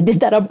this and I did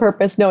that on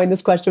purpose, knowing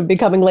this question would be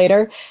coming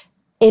later.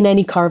 In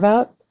any carve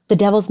out, the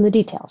devil's in the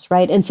details,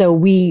 right? And so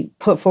we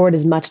put forward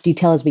as much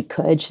detail as we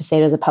could.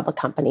 Shiseido is a public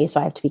company, so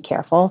I have to be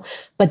careful.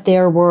 But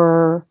there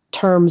were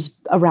terms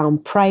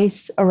around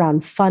price,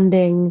 around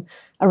funding,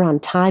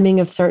 around timing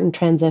of certain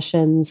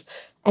transitions,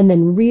 and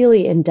then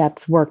really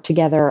in-depth work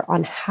together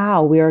on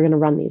how we are going to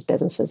run these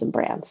businesses and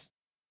brands.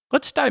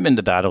 Let's dive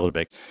into that a little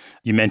bit.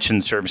 You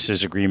mentioned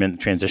services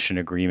agreement, transition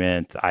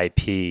agreement,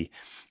 IP.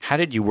 How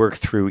did you work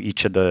through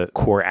each of the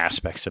core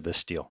aspects of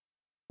this deal?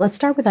 Let's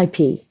start with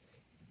IP.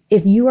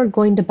 If you are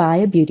going to buy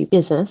a beauty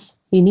business,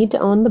 you need to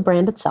own the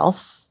brand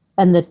itself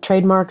and the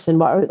trademarks and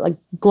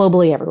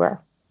globally everywhere.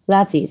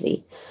 That's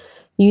easy.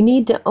 You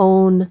need to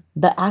own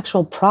the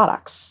actual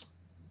products.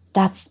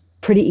 That's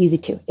pretty easy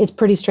too. It's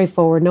pretty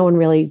straightforward. No one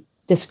really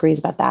disagrees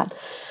about that.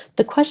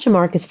 The question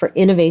mark is for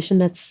innovation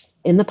that's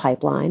in the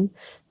pipeline.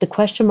 The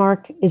question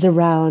mark is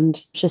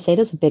around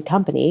Shiseido's a big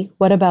company.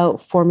 What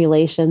about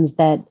formulations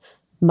that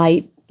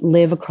might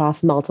live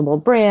across multiple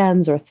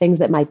brands or things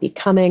that might be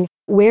coming?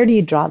 Where do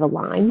you draw the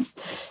lines?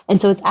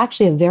 And so it's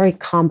actually a very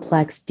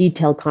complex,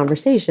 detailed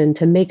conversation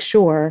to make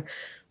sure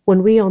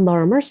when we own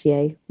Laura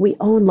Mercier, we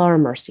own Laura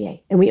Mercier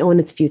and we own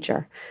its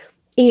future.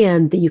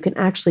 And that you can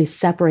actually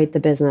separate the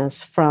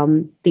business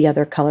from the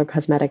other color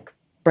cosmetic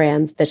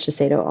brands that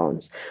Shiseido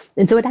owns.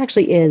 And so it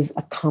actually is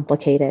a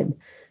complicated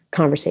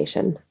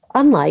conversation,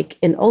 unlike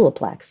in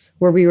Olaplex,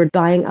 where we were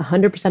buying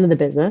 100% of the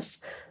business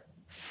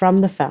from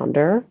the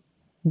founder.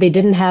 They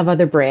didn't have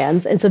other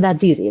brands. And so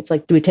that's easy. It's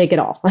like, do we take it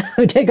all?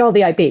 We take all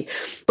the IP.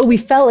 But we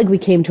felt like we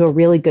came to a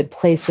really good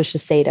place with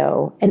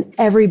Shiseido, and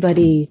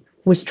everybody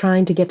was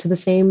trying to get to the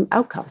same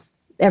outcome.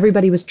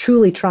 Everybody was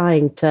truly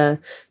trying to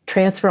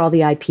transfer all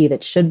the IP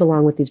that should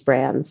belong with these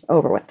brands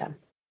over with them.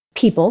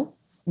 People,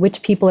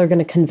 which people are going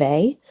to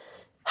convey?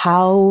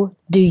 How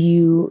do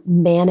you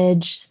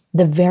manage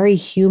the very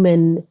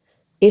human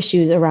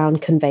issues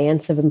around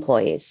conveyance of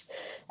employees?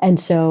 And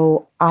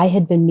so I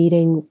had been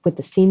meeting with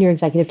the senior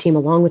executive team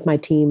along with my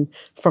team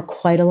for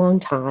quite a long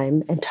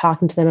time and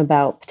talking to them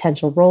about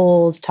potential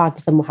roles, talking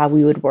to them how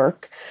we would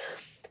work.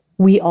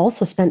 We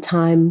also spent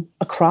time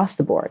across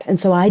the board. And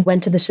so I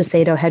went to the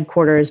Shiseido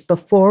headquarters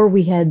after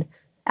we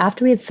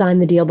had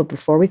signed the deal, but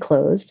before we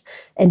closed,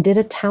 and did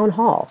a town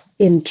hall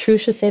in true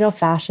Shiseido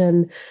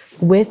fashion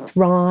with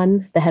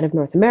Ron, the head of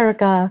North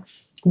America,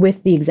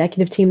 with the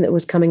executive team that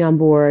was coming on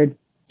board,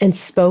 and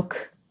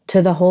spoke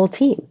to the whole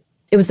team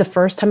It was the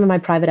first time in my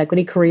private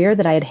equity career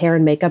that I had hair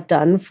and makeup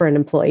done for an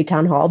employee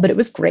town hall, but it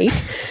was great.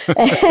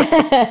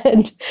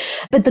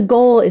 But the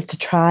goal is to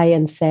try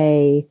and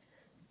say,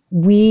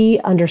 we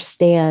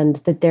understand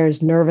that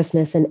there's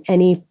nervousness in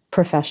any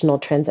professional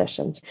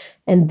transitions.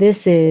 And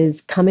this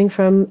is coming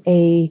from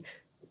a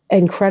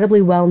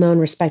incredibly well-known,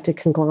 respected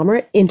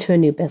conglomerate into a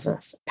new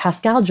business.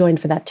 Pascal joined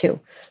for that too.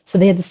 So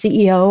they had the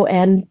CEO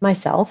and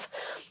myself,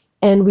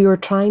 and we were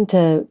trying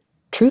to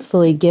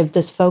truthfully give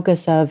this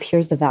focus of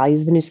here's the values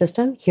of the new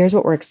system, here's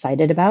what we're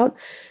excited about.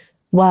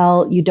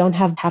 While you don't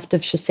have heft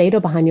of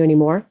Shiseido behind you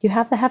anymore, you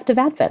have the heft of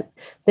Advent.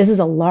 This is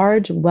a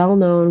large,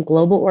 well-known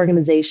global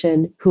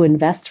organization who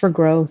invests for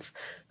growth,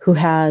 who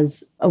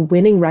has a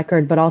winning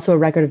record, but also a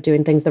record of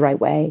doing things the right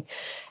way.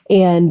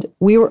 And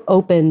we were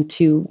open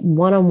to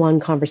one-on-one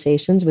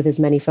conversations with as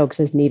many folks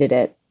as needed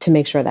it to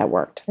make sure that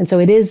worked. And so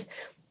it is,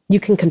 you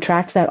can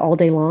contract that all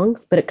day long,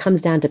 but it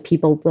comes down to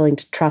people willing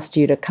to trust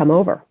you to come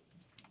over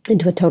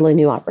into a totally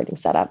new operating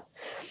setup.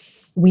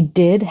 We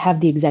did have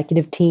the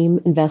executive team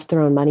invest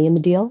their own money in the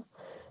deal.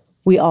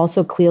 We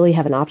also clearly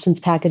have an options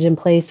package in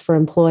place for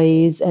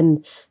employees.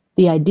 And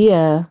the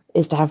idea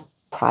is to have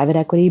private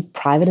equity,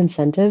 private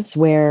incentives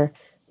where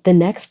the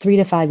next 3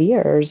 to 5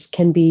 years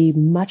can be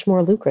much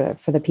more lucrative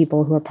for the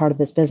people who are part of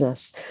this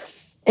business.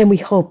 And we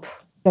hope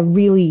a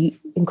really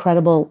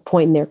incredible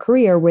point in their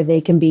career where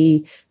they can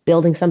be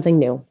building something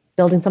new,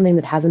 building something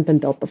that hasn't been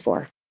built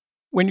before.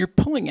 When you're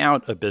pulling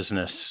out a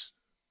business,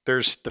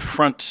 there's the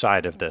front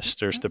side of this.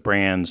 There's the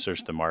brands,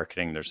 there's the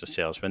marketing, there's the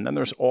salesman. Then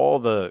there's all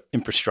the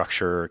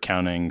infrastructure,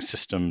 accounting,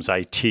 systems,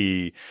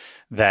 IT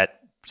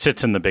that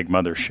sits in the big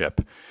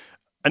mothership.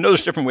 I know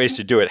there's different ways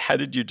to do it. How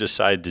did you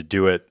decide to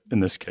do it in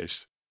this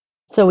case?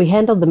 So we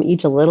handled them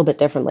each a little bit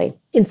differently.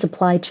 In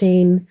supply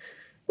chain,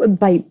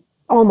 by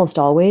almost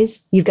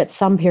always, you've got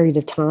some period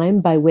of time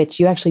by which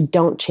you actually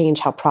don't change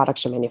how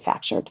products are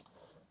manufactured.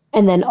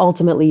 And then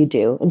ultimately you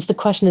do. And so the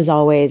question is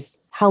always,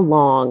 how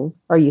long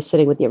are you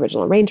sitting with the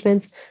original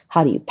arrangements?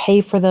 How do you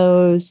pay for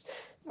those?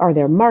 Are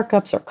there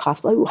markups or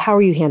costs? How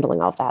are you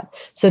handling all of that?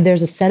 So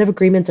there's a set of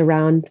agreements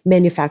around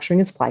manufacturing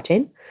and supply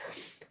chain.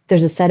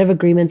 There's a set of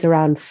agreements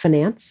around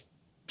finance.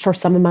 For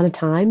some amount of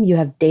time, you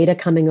have data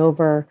coming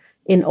over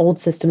in old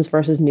systems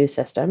versus new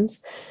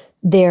systems.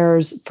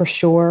 There's for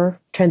sure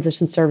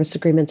transition service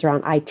agreements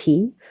around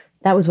IT.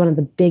 That was one of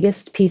the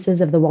biggest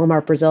pieces of the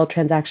Walmart Brazil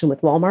transaction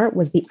with Walmart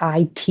was the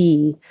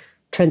IT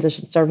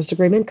transition service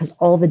agreement because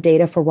all the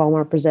data for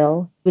Walmart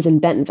Brazil was in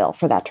Bentonville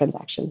for that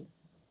transaction.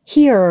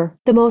 Here,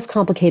 the most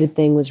complicated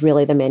thing was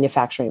really the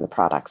manufacturing of the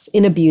products.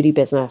 In a beauty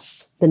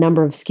business, the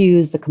number of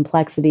SKUs, the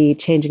complexity,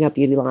 changing up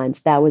beauty lines,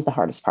 that was the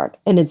hardest part.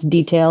 And it's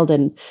detailed,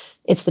 and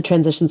it's the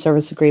transition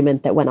service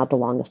agreement that went out the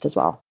longest as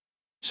well.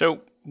 So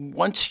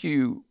once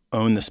you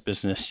own this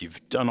business,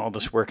 you've done all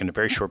this work in a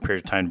very short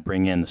period of time to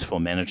bring in this full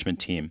management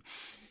team.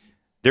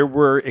 There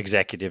were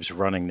executives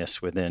running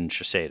this within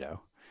Shiseido.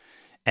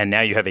 And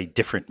now you have a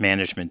different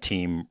management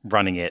team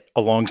running it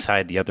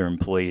alongside the other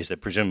employees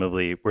that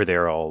presumably were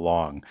there all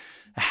along.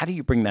 How do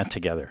you bring that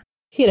together?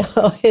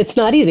 It's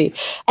not easy.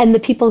 And the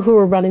people who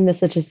are running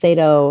this at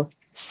Shiseido,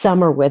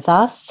 some are with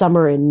us, some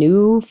are in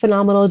new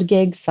phenomenal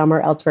gigs, some are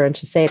elsewhere in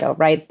Shiseido,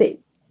 right?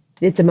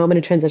 It's a moment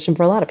of transition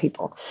for a lot of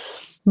people.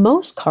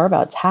 Most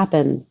carve-outs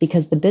happen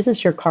because the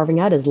business you're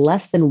carving out is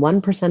less than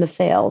 1% of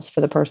sales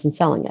for the person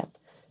selling it.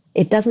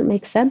 It doesn't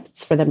make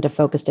sense for them to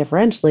focus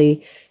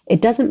differentially.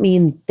 It doesn't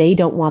mean they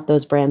don't want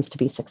those brands to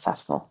be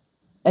successful.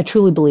 I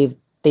truly believe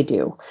they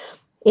do.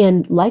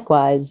 And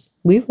likewise,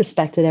 we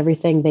respected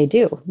everything they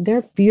do.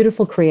 They're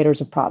beautiful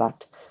creators of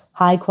product,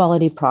 high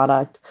quality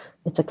product.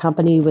 It's a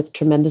company with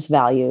tremendous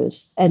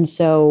values. And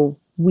so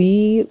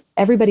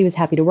everybody was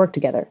happy to work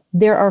together.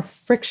 There are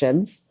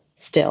frictions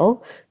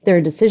still. There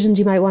are decisions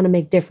you might want to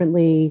make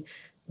differently.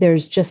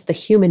 There's just the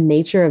human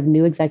nature of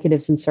new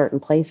executives in certain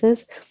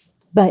places.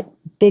 But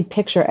big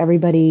picture,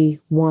 everybody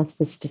wants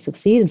this to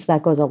succeed. And so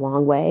that goes a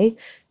long way.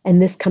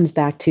 And this comes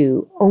back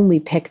to only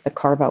pick the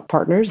carve-out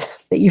partners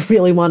that you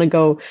really want to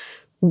go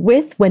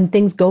with when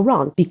things go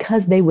wrong,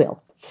 because they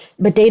will.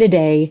 But day to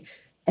day,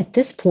 at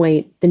this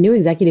point, the new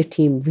executive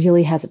team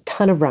really has a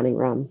ton of running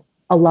room.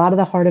 A lot of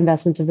the hard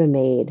investments have been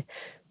made.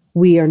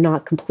 We are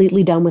not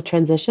completely done with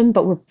transition,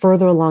 but we're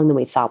further along than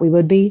we thought we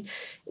would be.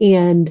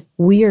 And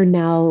we are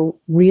now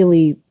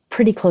really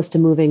pretty close to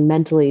moving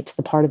mentally to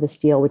the part of this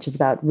deal, which is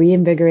about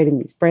reinvigorating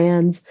these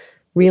brands,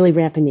 really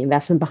ramping the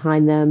investment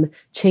behind them,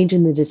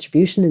 changing the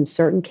distribution in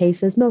certain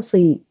cases,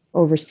 mostly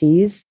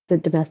overseas. The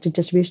domestic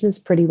distribution is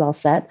pretty well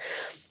set.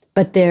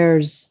 But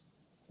there's,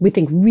 we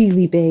think,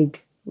 really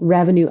big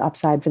revenue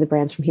upside for the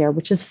brands from here,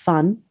 which is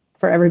fun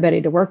for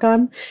everybody to work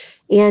on.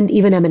 And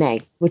even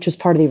M&A, which was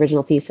part of the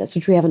original thesis,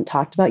 which we haven't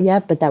talked about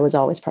yet, but that was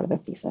always part of the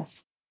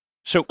thesis.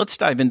 So let's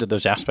dive into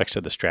those aspects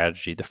of the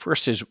strategy. The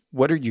first is,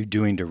 what are you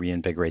doing to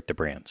reinvigorate the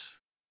brands?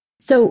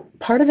 So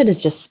part of it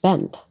is just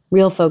spend,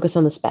 real focus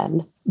on the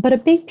spend. But a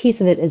big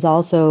piece of it is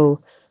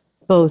also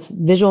both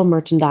visual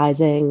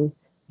merchandising,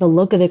 the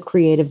look of the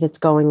creative that's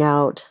going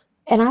out,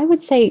 And I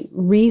would say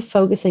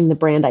refocusing the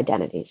brand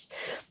identities.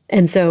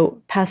 And so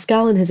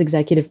Pascal and his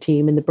executive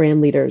team and the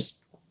brand leaders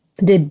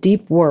did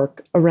deep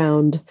work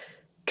around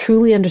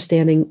truly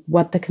understanding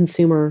what the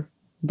consumer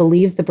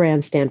believes the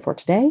brands stand for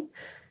today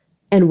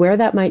and where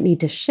that might need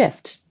to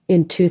shift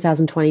in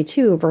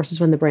 2022 versus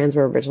when the brands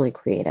were originally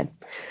created.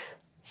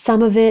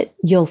 Some of it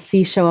you'll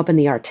see show up in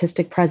the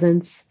artistic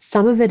presence.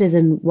 Some of it is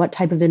in what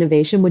type of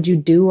innovation would you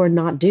do or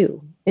not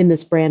do in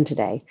this brand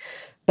today.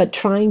 But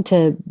trying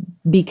to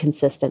be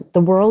consistent.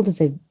 The world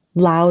is a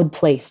loud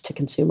place to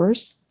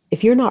consumers.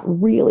 If you're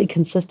not really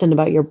consistent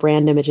about your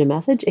brand image and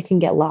message, it can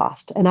get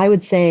lost. And I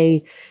would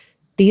say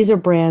these are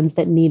brands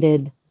that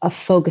needed a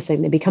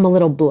focusing. They become a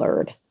little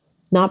blurred,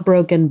 not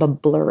broken,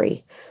 but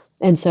blurry.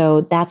 And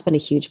so that's been a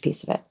huge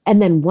piece of it.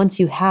 And then once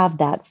you have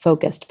that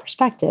focused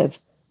perspective,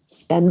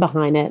 spend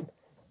behind it,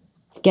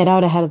 get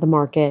out ahead of the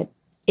market,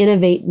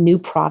 innovate new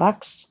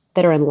products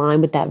that are in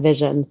line with that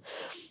vision.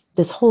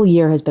 This whole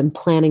year has been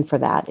planning for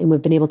that, and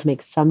we've been able to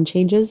make some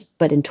changes,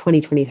 but in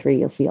 2023,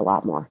 you'll see a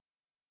lot more.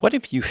 What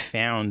have you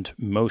found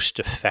most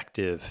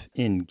effective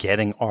in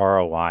getting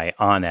ROI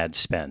on ad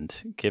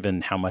spend,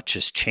 given how much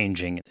is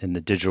changing in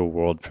the digital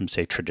world from,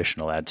 say,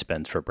 traditional ad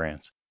spends for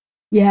brands?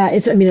 Yeah,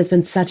 it's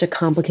been such a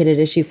complicated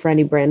issue for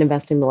any brand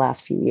investing the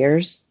last few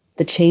years.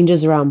 The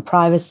changes around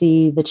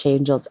privacy, the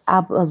changes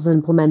Apple's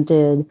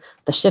implemented,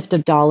 the shift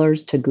of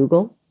dollars to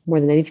Google more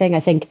than anything. I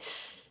think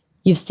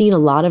you've seen a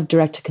lot of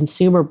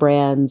direct-to-consumer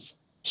brands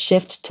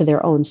shift to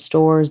their own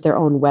stores, their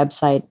own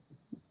website,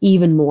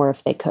 even more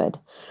if they could.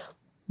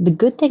 The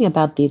good thing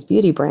about these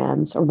beauty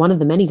brands, or one of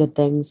the many good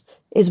things,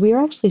 is we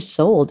are actually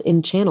sold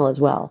in channel as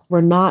well.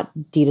 We're not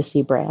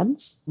D2C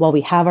brands. While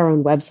we have our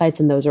own websites,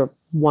 and those are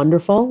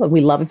wonderful, and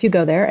we love if you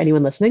go there,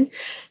 anyone listening,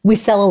 we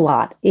sell a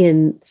lot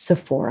in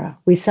Sephora.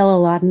 We sell a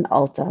lot in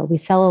Ulta. We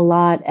sell a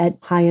lot at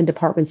high-end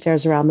department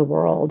stores around the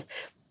world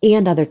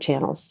and other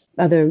channels,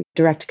 other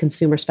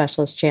direct-to-consumer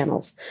specialist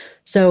channels.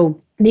 So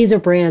these are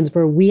brands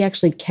where we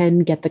actually can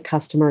get the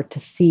customer to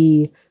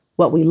see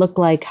what we look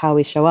like, how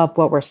we show up,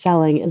 what we're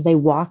selling as they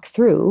walk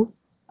through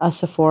a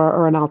Sephora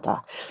or an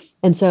Ulta.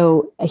 And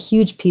so a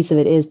huge piece of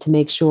it is to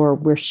make sure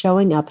we're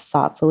showing up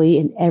thoughtfully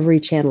in every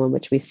channel in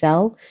which we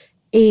sell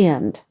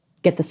and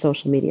get the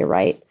social media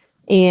right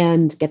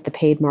and get the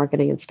paid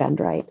marketing and spend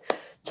right.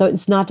 So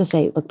it's not to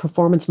say, look,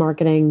 performance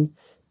marketing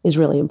is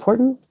really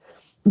important,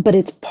 but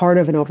it's part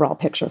of an overall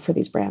picture for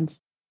these brands.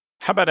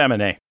 How about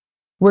M&A?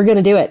 We're going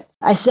to do it.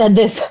 I said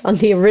this on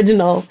the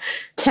original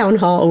town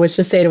hall, which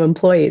to say to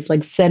employees,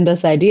 like, send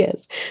us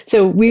ideas.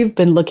 So we've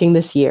been looking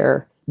this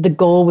year. The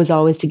goal was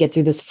always to get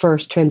through this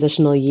first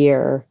transitional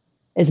year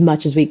as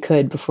much as we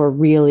could before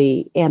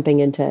really amping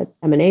into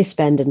M&A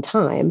spend and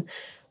time.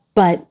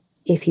 But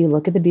if you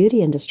look at the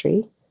beauty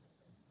industry,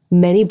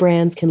 many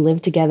brands can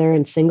live together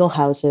in single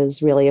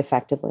houses really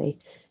effectively.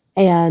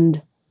 And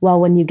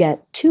while when you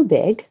get too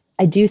big,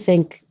 I do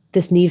think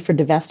this need for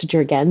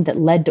divestiture again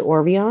that led to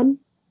Orveon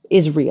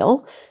is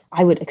real.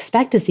 I would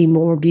expect to see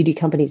more beauty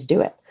companies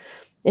do it.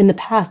 In the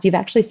past, you've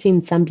actually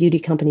seen some beauty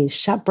companies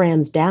shut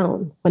brands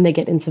down when they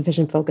get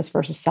insufficient focus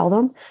versus sell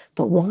them.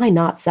 But why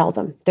not sell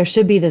them? There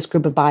should be this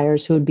group of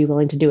buyers who would be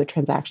willing to do a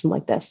transaction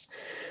like this.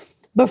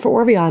 But for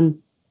Orveon,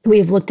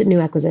 we've looked at new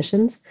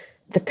acquisitions.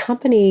 The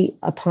company,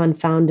 upon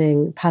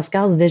founding,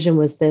 Pascal's vision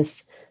was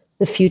this,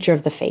 the future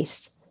of the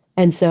face.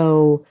 And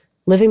so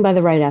living by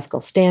the right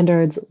ethical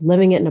standards,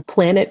 living it in a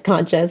planet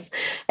conscious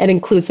and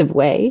inclusive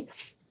way.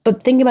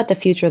 But think about the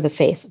future of the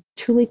face.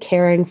 Truly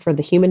caring for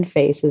the human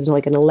face is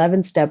like an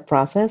 11-step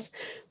process.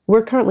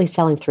 We're currently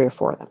selling 3 or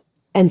 4 of them.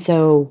 And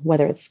so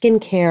whether it's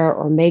skincare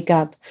or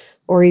makeup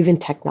or even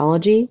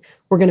technology,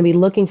 we're going to be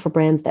looking for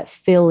brands that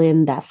fill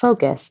in that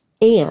focus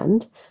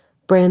and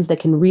brands that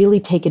can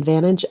really take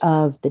advantage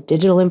of the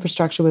digital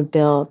infrastructure we've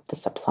built, the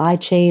supply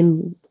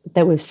chain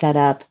that we've set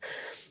up,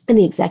 and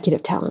the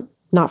executive talent.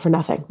 Not for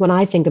nothing. When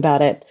I think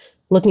about it,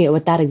 looking at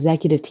what that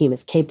executive team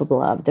is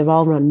capable of, they've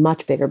all run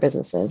much bigger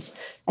businesses.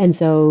 And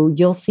so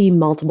you'll see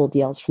multiple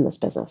deals from this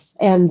business.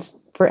 And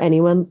for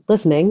anyone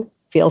listening,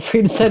 feel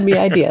free to send me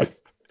ideas.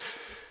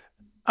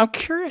 I'm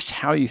curious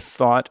how you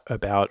thought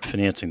about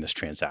financing this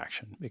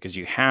transaction, because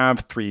you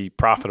have 3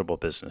 profitable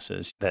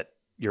businesses that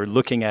you're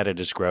looking at it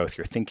as growth.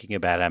 You're thinking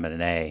about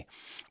M&A.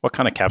 What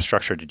kind of cap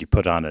structure did you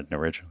put on it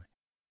originally?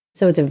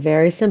 So it's a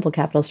very simple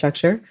capital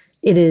structure.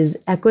 It is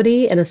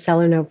equity and a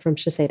seller note from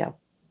Shiseido.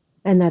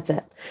 And that's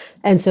it.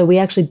 And so we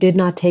actually did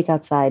not take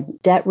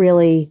outside debt,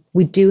 really.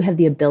 We do have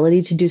the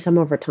ability to do some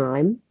over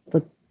time.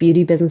 But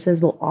beauty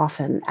businesses will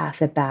often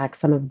asset back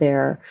some of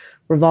their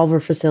revolver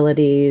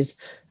facilities.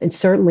 And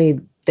certainly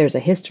there's a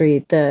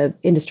history. The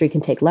industry can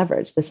take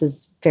leverage. This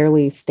is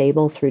fairly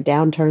stable through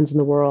downturns in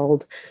the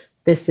world.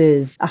 This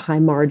is a high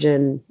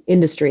margin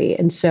industry.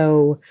 And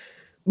so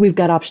we've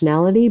got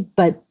optionality,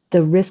 but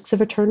the risks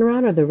of a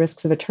turnaround are the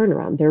risks of a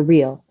turnaround. They're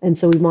real. And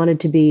so we wanted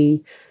to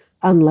be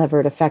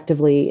unlevered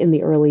effectively in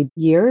the early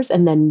years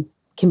and then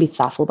can be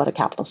thoughtful about a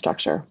capital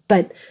structure.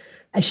 But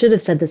I should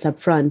have said this up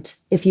front.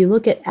 If you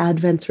look at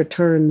Advent's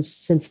returns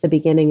since the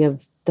beginning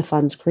of the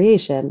fund's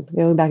creation,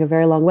 going back a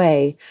very long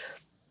way,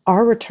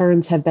 our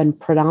returns have been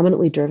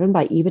predominantly driven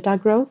by EBITDA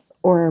growth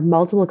or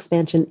multiple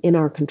expansion in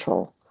our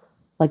control,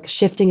 like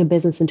shifting a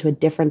business into a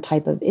different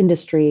type of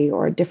industry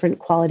or a different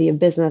quality of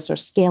business or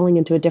scaling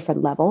into a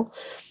different level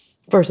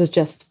versus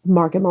just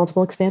market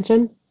multiple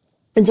expansion.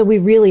 And so we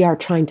really are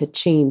trying to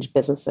change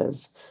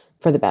businesses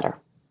for the better.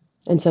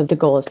 And so the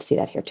goal is to see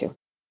that here too.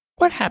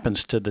 What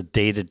happens to the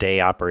day-to-day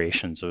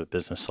operations of a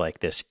business like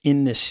this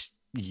in this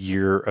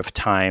year of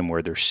time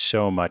where there's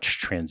so much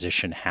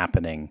transition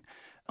happening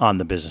on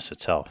the business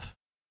itself?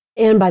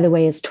 And by the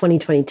way, it's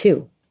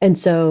 2022. And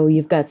so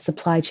you've got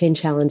supply chain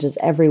challenges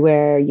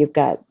everywhere. You've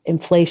got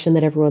inflation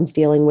that everyone's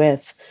dealing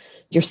with.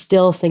 You're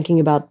still thinking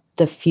about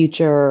the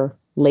future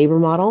labor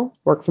model,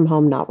 work from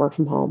home, not work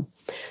from home.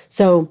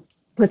 So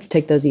let's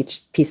take those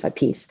each piece by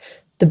piece.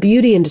 The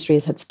beauty industry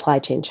has had supply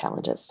chain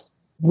challenges.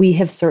 We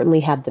have certainly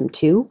had them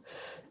too.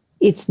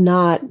 It's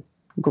not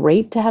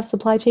great to have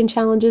supply chain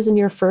challenges in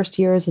your first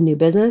year as a new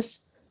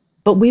business,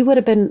 but we would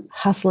have been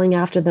hustling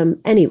after them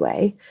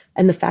anyway.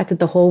 And the fact that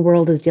the whole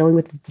world is dealing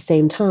with it at the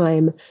same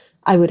time,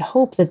 I would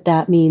hope that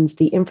that means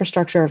the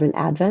infrastructure of an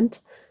Advent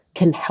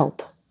can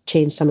help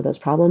change some of those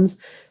problems.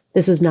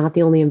 This was not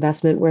the only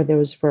investment where there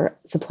was for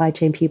supply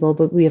chain people,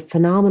 but we have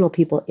phenomenal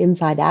people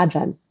inside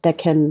Advent that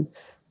can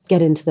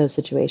get into those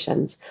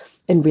situations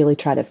and really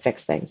try to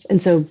fix things.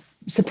 And so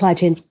supply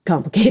chain's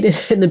complicated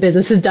and the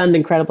business has done an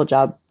incredible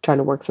job trying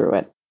to work through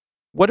it.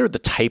 What are the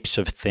types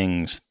of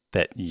things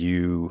that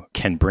you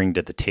can bring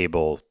to the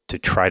table to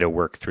try to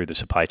work through the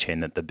supply chain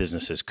that the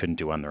businesses couldn't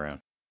do on their own?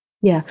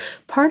 Yeah,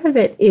 part of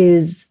it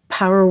is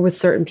power with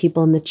certain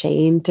people in the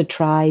chain to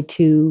try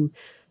to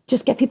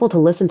just get people to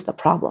listen to the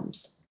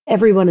problems.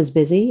 Everyone is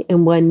busy.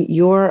 And when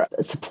you're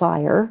a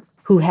supplier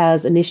who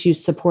has an issue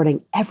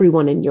supporting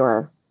everyone in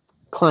your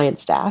client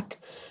stack,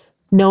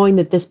 knowing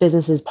that this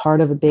business is part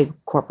of a big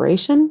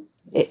corporation,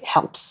 it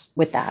helps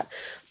with that.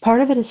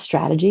 Part of it is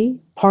strategy.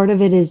 Part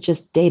of it is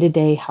just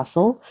day-to-day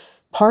hustle.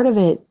 Part of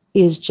it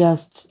is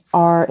just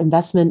our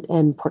investment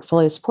and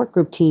portfolio support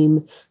group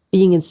team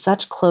being in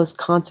such close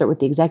concert with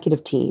the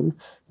executive team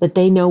that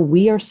they know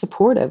we are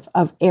supportive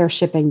of air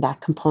shipping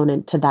that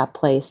component to that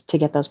place to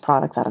get those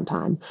products out on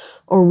time.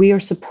 Or we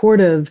are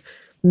supportive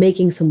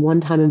making some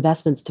one-time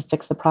investments to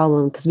fix the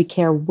problem because we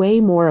care way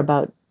more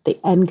about the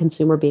end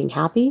consumer being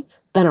happy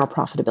than our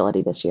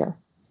profitability this year.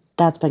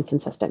 That's been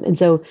consistent. And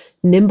so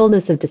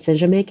nimbleness of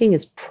decision-making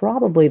is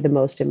probably the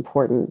most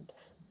important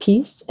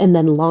piece. And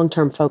then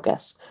long-term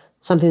focus,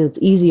 something that's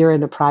easier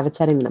in a private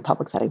setting than a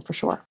public setting for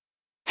sure.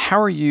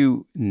 How are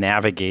you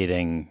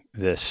navigating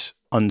this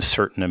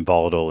uncertain and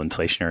volatile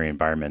inflationary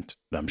environment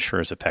that I'm sure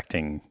is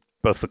affecting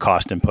both the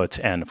cost inputs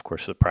and, of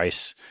course, the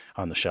price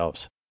on the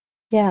shelves?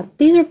 Yeah,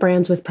 these are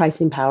brands with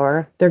pricing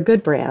power. They're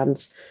good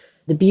brands.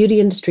 The beauty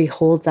industry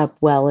holds up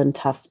well in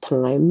tough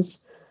times.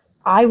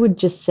 I would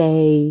just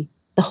say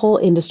the whole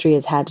industry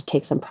has had to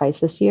take some price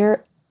this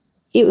year.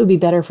 It would be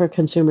better for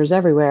consumers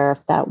everywhere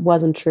if that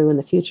wasn't true in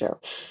the future.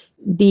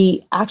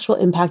 The actual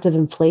impact of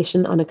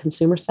inflation on a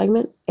consumer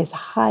segment is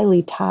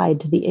highly tied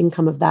to the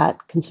income of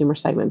that consumer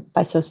segment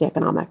by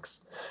socioeconomics.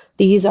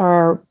 These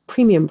are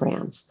premium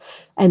brands.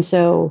 And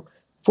so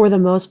for the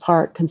most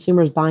part,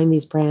 consumers buying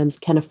these brands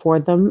can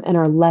afford them and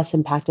are less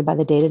impacted by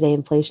the day-to-day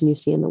inflation you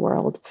see in the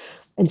world.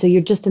 And so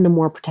you're just in a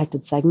more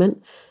protected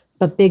segment.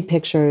 But big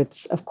picture,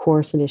 it's of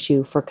course an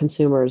issue for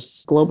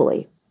consumers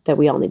globally that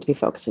we all need to be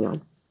focusing on.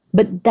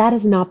 But that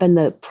has not been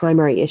the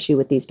primary issue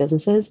with these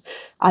businesses.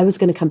 I was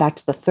going to come back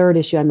to the third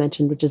issue I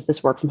mentioned, which is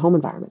this work from home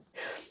environment.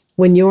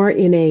 When you're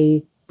in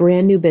a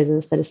brand new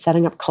business that is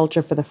setting up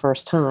culture for the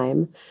first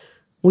time,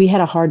 we had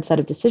a hard set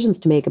of decisions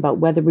to make about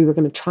whether we were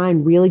going to try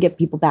and really get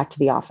people back to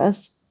the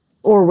office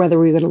or whether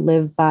we were going to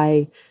live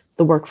by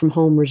the work from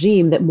home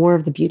regime that more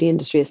of the beauty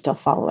industry is still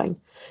following.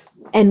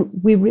 And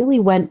we really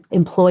went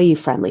employee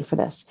friendly for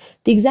this.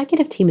 The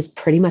executive team is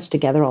pretty much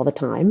together all the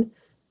time.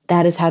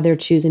 That is how they're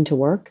choosing to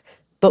work.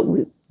 But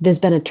there's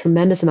been a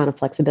tremendous amount of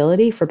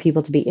flexibility for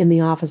people to be in the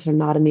office or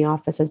not in the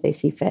office as they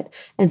see fit.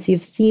 And so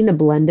you've seen a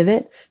blend of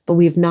it, but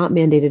we've not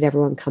mandated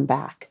everyone come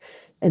back.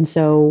 And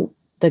so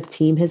the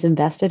team has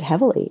invested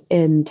heavily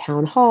in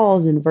town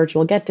halls and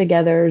virtual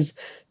get-togethers.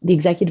 The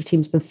executive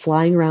team's been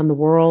flying around the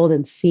world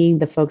and seeing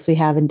the folks we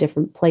have in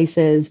different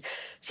places.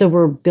 So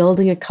we're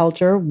building a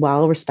culture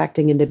while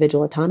respecting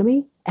individual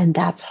autonomy, and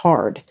that's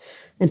hard.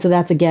 And so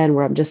that's, again,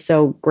 where I'm just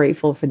so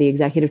grateful for the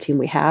executive team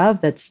we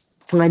have that's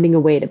finding a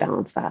way to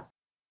balance that.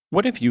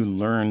 What have you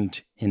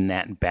learned in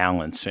that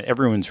balance?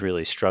 Everyone's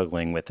really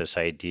struggling with this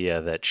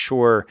idea that,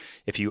 sure,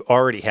 if you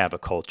already have a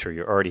culture,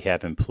 you already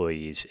have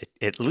employees, it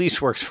at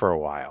least works for a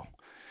while.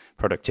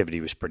 Productivity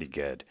was pretty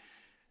good.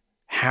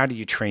 How do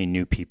you train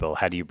new people?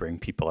 How do you bring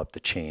people up the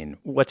chain?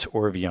 What's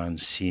Orveon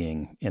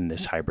seeing in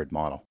this hybrid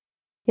model?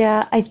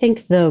 Yeah, I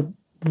think the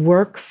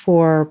work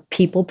for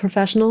people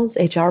professionals,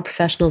 HR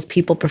professionals,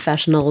 people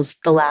professionals,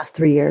 the last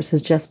 3 years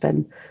has just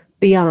been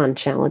beyond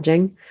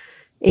challenging.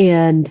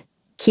 And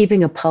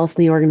keeping a pulse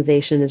in the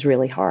organization is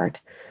really hard.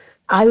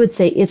 I would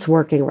say it's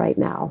working right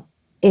now.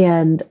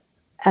 And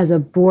as a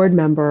board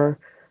member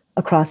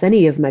across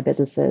any of my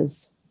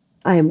businesses,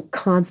 I am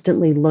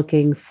constantly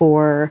looking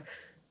for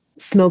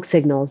smoke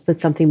signals that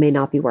something may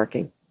not be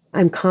working.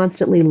 I'm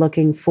constantly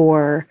looking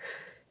for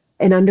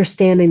an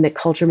understanding that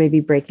culture may be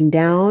breaking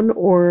down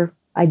or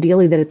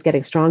ideally that it's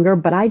getting stronger,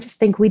 but I just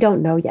think we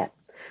don't know yet.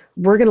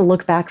 We're going to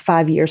look back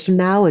 5 years from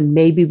now and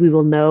maybe we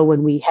will know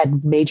when we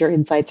had major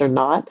insights or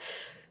not.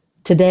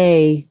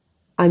 Today,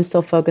 I'm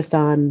still focused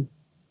on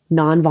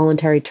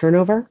non-voluntary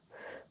turnover.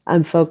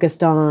 I'm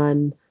focused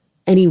on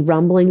any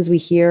rumblings we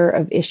hear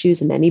of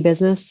issues in any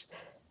business.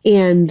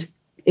 And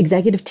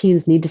executive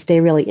teams need to stay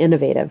really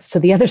innovative. So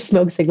the other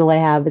smoke signal I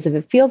have is if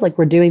it feels like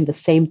we're doing the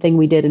same thing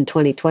we did in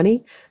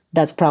 2020,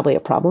 that's probably a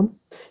problem.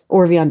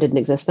 Orveon didn't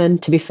exist then,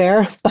 to be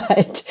fair,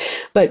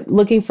 but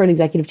looking for an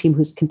executive team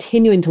who's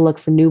continuing to look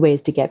for new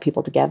ways to get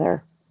people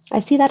together.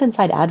 I see that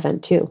inside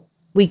Advent too.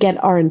 We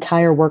get our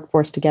entire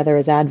workforce together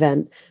as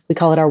Advent. We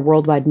call it our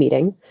worldwide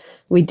meeting.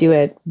 We do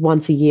it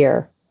once a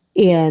year.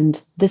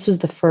 And this was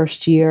the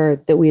first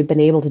year that we had been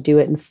able to do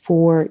it in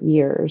 4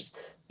 years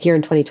here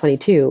in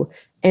 2022.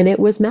 And it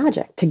was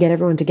magic to get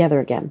everyone together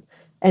again.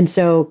 And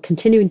so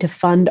continuing to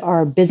fund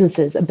our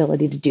business's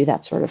ability to do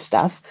that sort of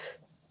stuff,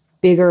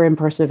 bigger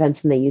in-person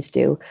events than they used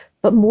to.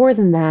 But more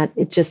than that,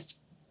 it just,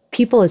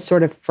 people is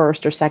sort of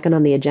first or second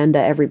on the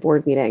agenda every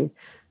board meeting,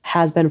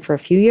 has been for a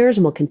few years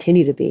and will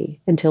continue to be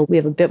until we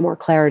have a bit more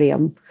clarity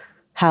on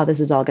how this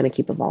is all going to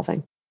keep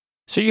evolving.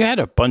 So you had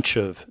a bunch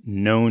of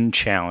known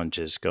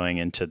challenges going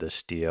into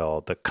this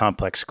deal, the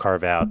complex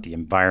carve-out, the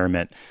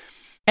environment.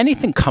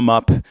 Anything come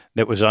up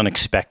that was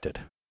unexpected?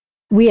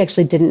 We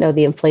actually didn't know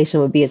the inflation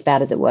would be as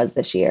bad as it was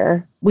this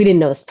year. We didn't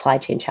know the supply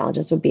chain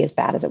challenges would be as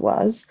bad as it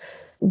was.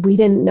 We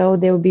didn't know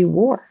there would be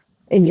war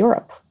in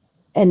Europe,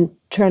 and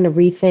trying to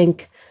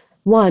rethink,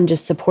 one,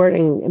 just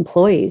supporting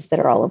employees that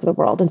are all over the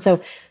world. And so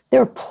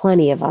there are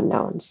plenty of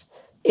unknowns.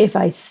 If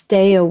I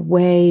stay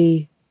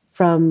away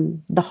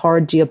from the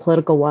hard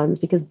geopolitical ones,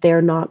 because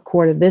they're not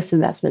core to this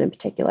investment in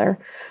particular,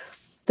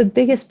 the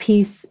biggest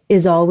piece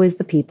is always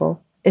the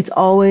people. It's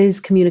always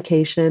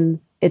communication.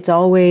 It's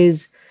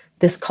always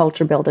this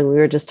culture building we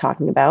were just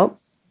talking about.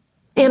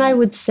 And I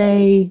would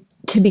say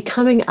to be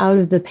coming out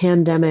of the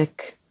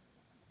pandemic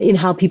in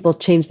how people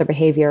change their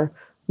behavior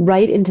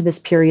right into this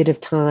period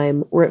of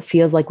time where it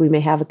feels like we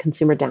may have a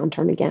consumer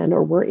downturn again,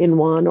 or we're in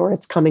one, or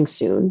it's coming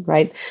soon,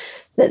 right?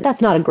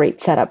 That's not a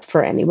great setup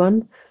for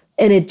anyone.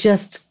 And it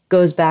just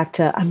goes back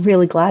to, I'm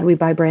really glad we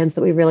buy brands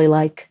that we really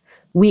like.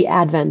 We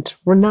Advent,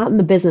 we're not in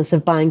the business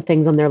of buying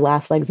things on their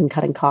last legs and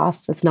cutting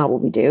costs. That's not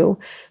what we do.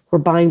 We're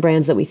buying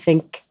brands that we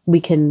think we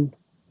can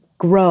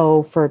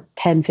grow for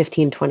 10,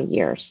 15, 20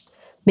 years,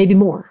 maybe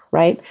more,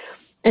 right?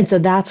 And so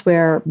that's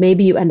where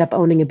maybe you end up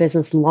owning a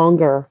business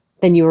longer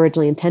than you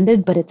originally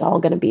intended, but it's all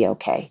going to be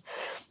okay.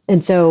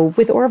 And so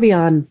with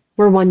Orveon,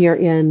 we're 1 year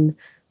in,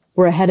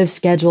 we're ahead of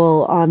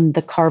schedule on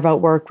the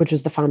carve-out work, which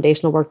was the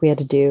foundational work we had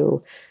to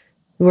do.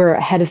 We're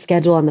ahead of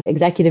schedule on the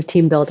executive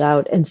team build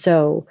out. And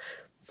so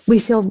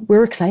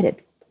we're excited.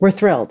 We're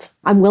thrilled.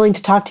 I'm willing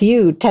to talk to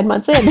you 10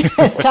 months in,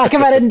 talk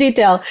about it in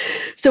detail.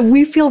 So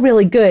we feel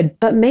really good.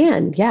 But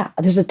man, yeah,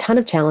 there's a ton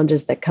of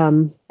challenges that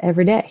come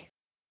every day.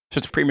 So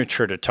it's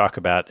premature to talk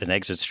about an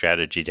exit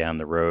strategy down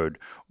the road.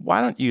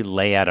 Why don't you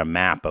lay out a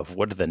map of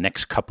what do the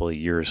next couple of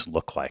years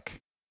look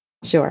like?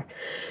 Sure.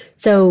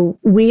 So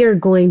we are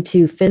going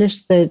to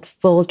finish the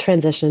full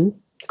transition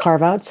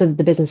carve out so that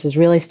the business is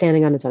really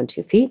standing on its own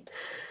 2 feet.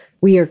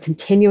 We are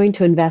continuing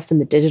to invest in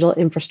the digital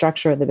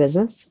infrastructure of the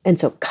business. And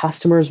so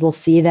customers will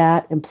see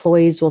that,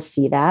 employees will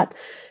see that.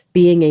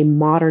 Being a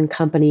modern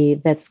company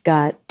that's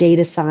got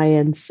data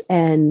science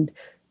and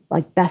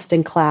like best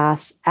in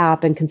class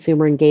app and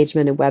consumer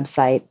engagement and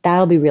website,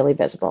 that'll be really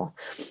visible.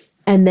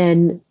 And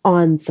then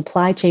on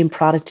supply chain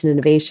product and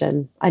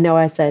innovation, I know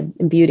I said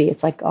in beauty,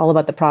 it's like all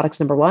about the products,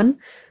 number one.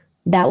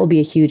 That will be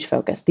a huge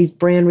focus. These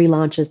brand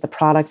relaunches, the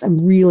products,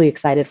 I'm really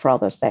excited for all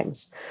those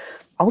things.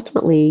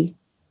 Ultimately,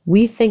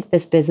 we think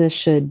this business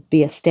should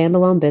be a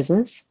standalone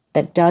business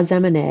that does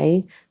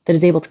M&A, that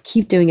is able to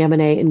keep doing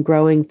M&A and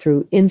growing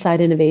through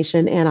inside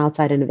innovation and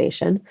outside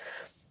innovation.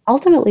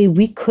 Ultimately,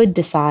 we could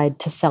decide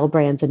to sell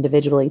brands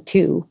individually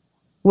too,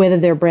 whether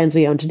they're brands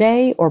we own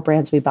today or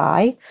brands we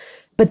buy.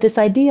 But this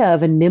idea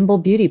of a nimble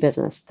beauty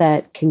business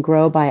that can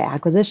grow by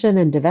acquisition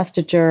and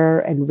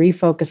divestiture and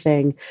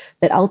refocusing,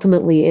 that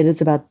ultimately it is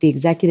about the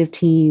executive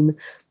team,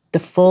 the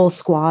full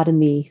squad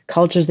and the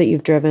cultures that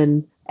you've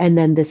driven, and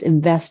then this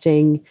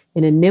investing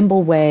in a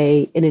nimble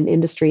way in an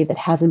industry that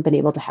hasn't been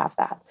able to have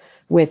that,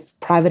 with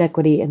private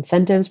equity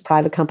incentives,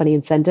 private company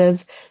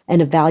incentives,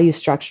 and a value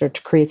structure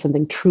to create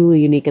something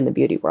truly unique in the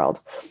beauty world.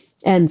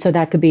 And so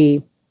that could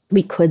be,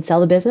 we could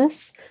sell the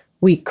business,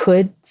 we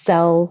could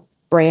sell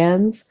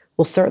brands,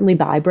 we'll certainly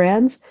buy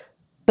brands,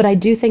 but I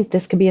do think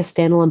this could be a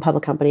standalone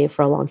public company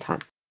for a long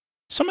time.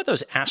 Some of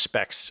those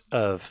aspects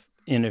of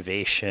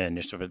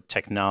innovation, sort of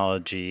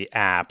technology,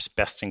 apps,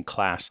 best in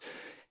class,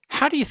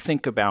 how do you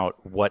think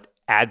about what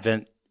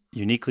Advent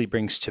uniquely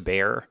brings to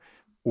bear,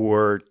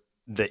 or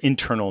the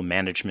internal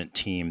management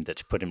team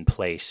that's put in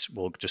place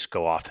will just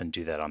go off and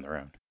do that on their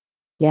own?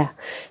 Yeah.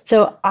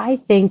 So I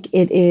think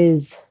it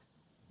is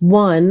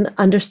One,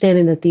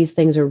 understanding that these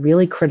things are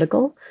really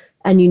critical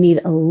and you need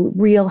a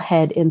real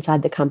head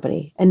inside the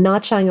company and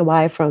not shying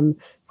away from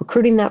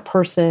recruiting that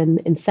person,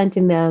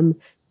 incenting them,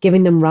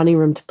 giving them running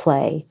room to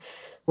play.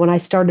 When I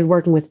started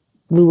working with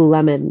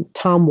Lululemon,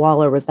 Tom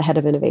Waller was the head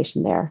of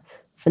innovation there.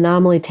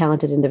 Phenomenally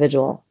talented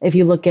individual. If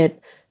you look at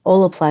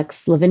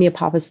Olaplex, Lavinia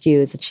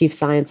Papascu is the chief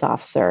science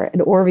officer,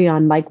 and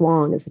Orveon, Mike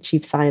Wong is the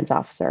chief science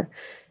officer.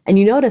 And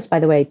you notice, by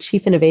the way,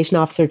 chief innovation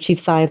officer, chief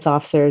science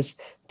officers,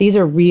 these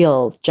are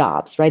real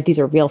jobs, right? These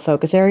are real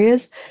focus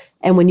areas.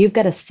 And when you've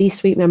got a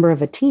C-suite member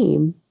of a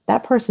team,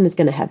 that person is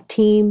going to have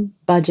team,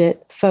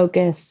 budget,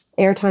 focus,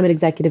 airtime at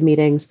executive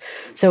meetings.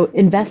 So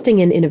investing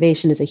in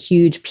innovation is a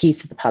huge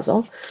piece of the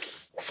puzzle.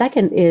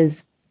 Second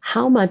is,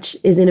 how much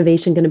is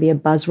innovation going to be a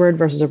buzzword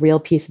versus a real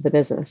piece of the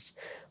business?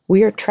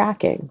 We are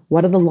tracking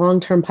what are the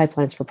long-term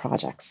pipelines for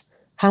projects?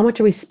 How much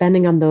are we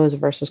spending on those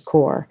versus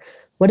core?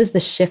 What is the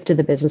shift of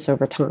the business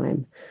over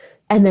time?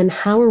 And then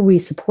how are we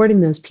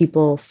supporting those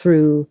people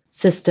through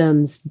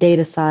systems,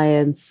 data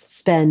science,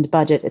 spend,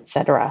 budget, et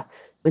cetera?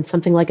 When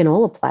something like an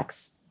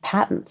Olaplex,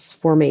 patents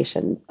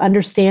formation,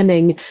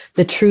 understanding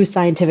the true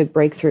scientific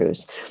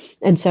breakthroughs.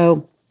 And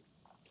so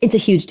it's a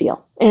huge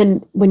deal.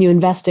 And when you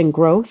invest in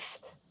growth,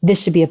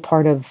 this should be a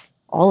part of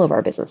all of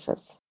our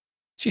businesses.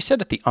 She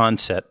said at the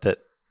onset that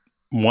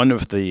one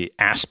of the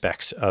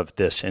aspects of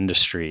this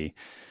industry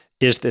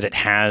is that it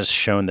has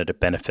shown that it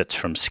benefits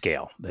from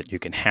scale, that you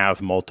can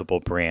have multiple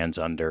brands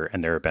under,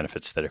 and there are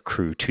benefits that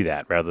accrue to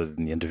that rather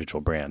than the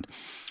individual brand.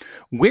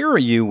 Where are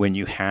you when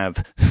you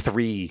have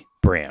 3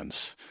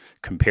 brands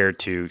compared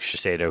to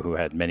Shiseido, who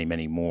had many,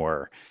 many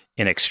more,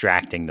 in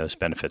extracting those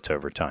benefits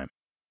over time?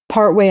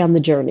 Partway on the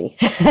journey,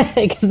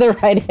 is the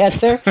right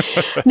answer.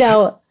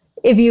 Now,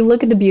 if you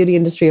look at the beauty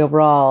industry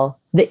overall,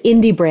 the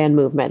indie brand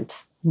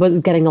movement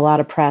was getting a lot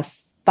of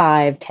press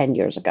 5-10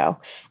 years ago.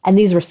 And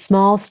these were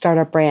small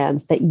startup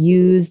brands that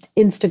used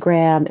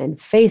Instagram and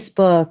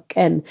Facebook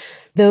and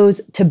those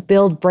to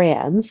build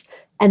brands.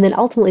 And then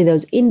ultimately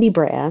those indie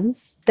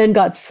brands then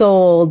got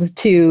sold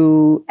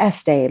to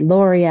Estee,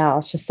 L'Oreal,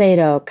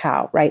 Shiseido,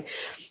 Kao, right?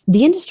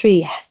 The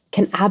industry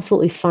can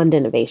absolutely fund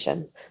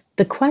innovation.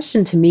 The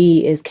question to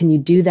me is, can you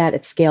do that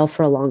at scale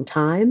for a long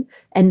time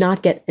and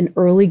not get an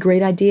early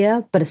great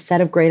idea, but a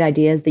set of great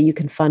ideas that you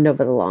can fund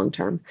over the long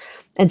term?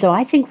 And so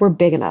I think we're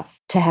big enough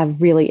to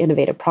have really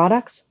innovative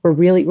products.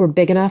 We're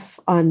big enough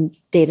on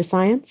data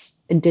science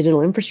and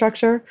digital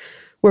infrastructure.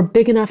 We're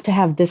big enough to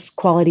have this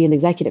quality and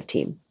executive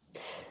team.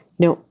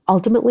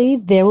 Ultimately,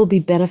 there will be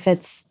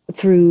benefits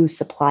through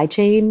supply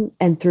chain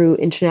and through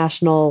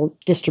international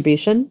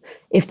distribution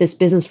if this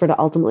business were to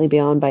ultimately be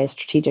owned by a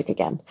strategic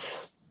again.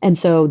 And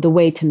so the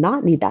way to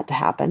not need that to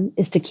happen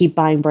is to keep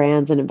buying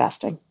brands and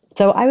investing.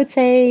 So I would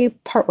say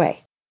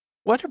partway.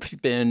 What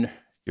have been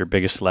your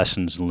biggest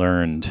lessons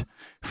learned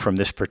from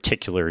this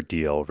particular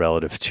deal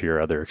relative to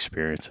your other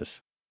experiences?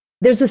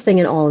 There's this thing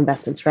in all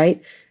investments,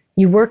 right?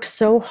 You work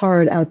so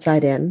hard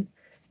outside in,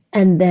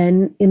 and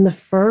then in the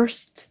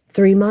first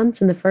 3 months,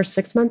 in the first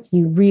 6 months,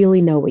 you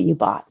really know what you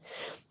bought.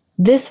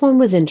 This one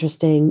was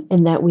interesting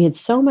in that we had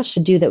so much to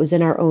do that was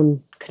in our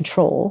own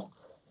control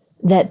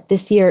that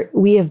this year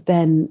we have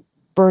been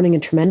burning a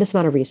tremendous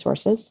amount of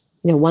resources.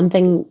 One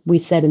thing we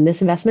said in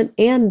this investment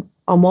and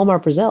on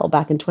Walmart Brazil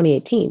back in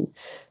 2018,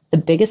 the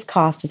biggest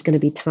cost is going to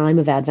be time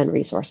of Advent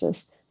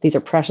resources. These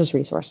are precious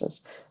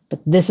resources, but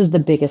this is the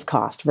biggest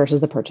cost versus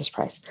the purchase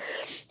price.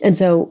 And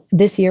so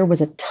this year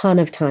was a ton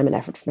of time and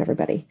effort from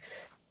everybody.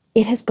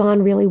 It has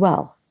gone really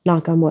well,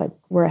 knock on wood.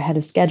 We're ahead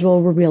of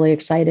schedule. We're really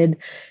excited.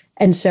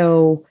 And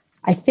so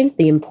I think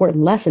the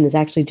important lesson is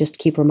actually just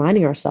keep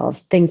reminding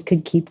ourselves things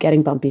could keep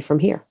getting bumpy from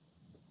here,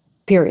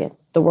 period.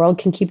 The world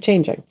can keep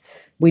changing.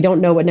 We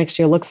don't know what next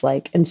year looks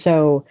like. And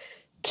so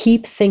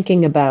keep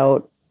thinking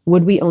about,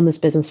 would we own this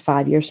business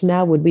 5 years from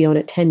now? Would we own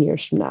it 10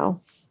 years from now?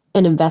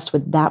 And invest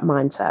with that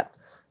mindset.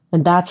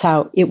 And that's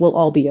how it will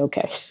all be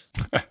okay.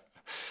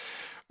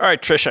 All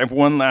right, Trish, I have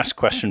one last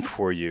question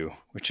for you,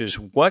 which is,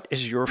 what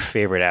is your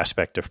favorite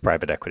aspect of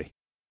private equity?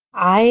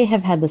 I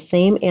have had the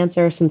same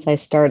answer since I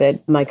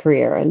started my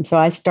career. And so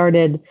I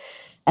started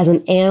as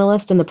an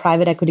analyst in the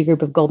private equity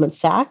group of Goldman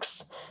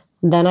Sachs.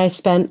 Then I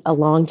spent a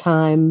long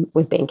time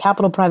with Bain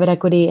Capital Private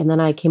Equity. And then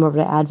I came over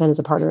to Advent as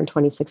a partner in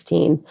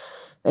 2016.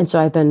 And so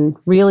I've been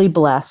really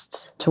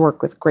blessed to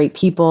work with great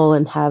people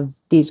and have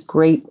these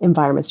great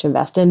environments to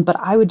invest in. But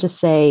I would just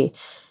say,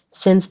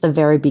 since the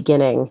very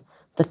beginning,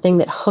 the thing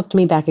that hooked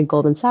me back at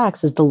Goldman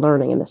Sachs is the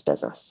learning in this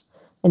business.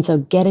 And so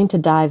getting to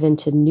dive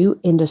into new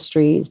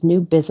industries, new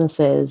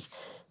businesses,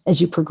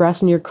 as you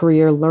progress in your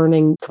career,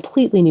 learning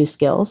completely new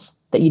skills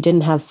that you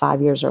didn't have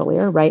 5 years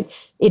earlier, right?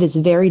 It is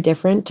very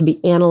different to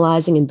be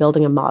analyzing and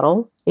building a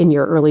model in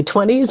your early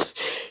 20s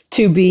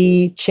to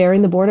be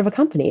chairing the board of a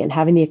company and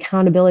having the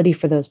accountability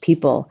for those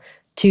people,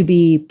 to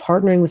be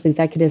partnering with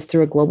executives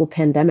through a global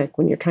pandemic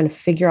when you're trying to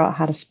figure out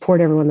how to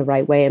support everyone the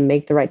right way and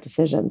make the right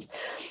decisions.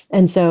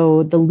 And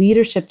so the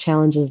leadership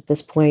challenges at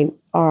this point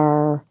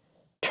are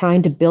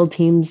trying to build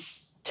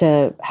teams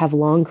to have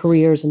long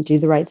careers and do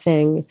the right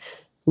thing,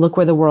 look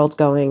where the world's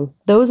going.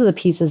 Those are the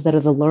pieces that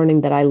are the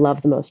learning that I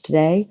love the most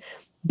today.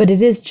 But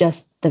it is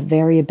just the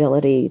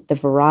variability, the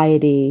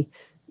variety.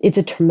 It's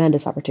a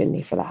tremendous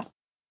opportunity for that.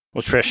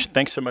 Well, Trish,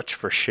 thanks so much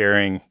for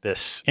sharing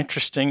this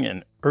interesting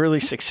and early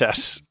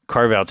success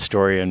Carveout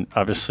story, and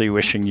obviously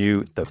wishing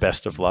you the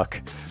best of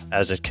luck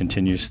as it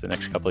continues the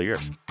next couple of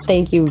years.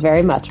 Thank you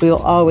very much. We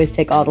will always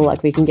take all the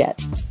luck we can get.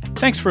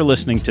 Thanks for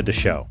listening to the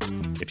show.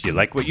 If you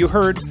like what you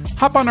heard,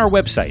 hop on our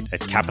website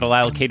at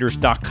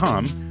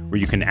capitalallocators.com, where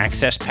you can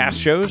access past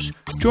shows,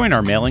 join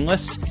our mailing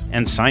list,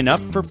 and sign up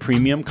for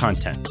premium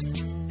content.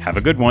 Have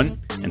a good one,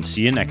 and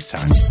see you next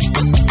time.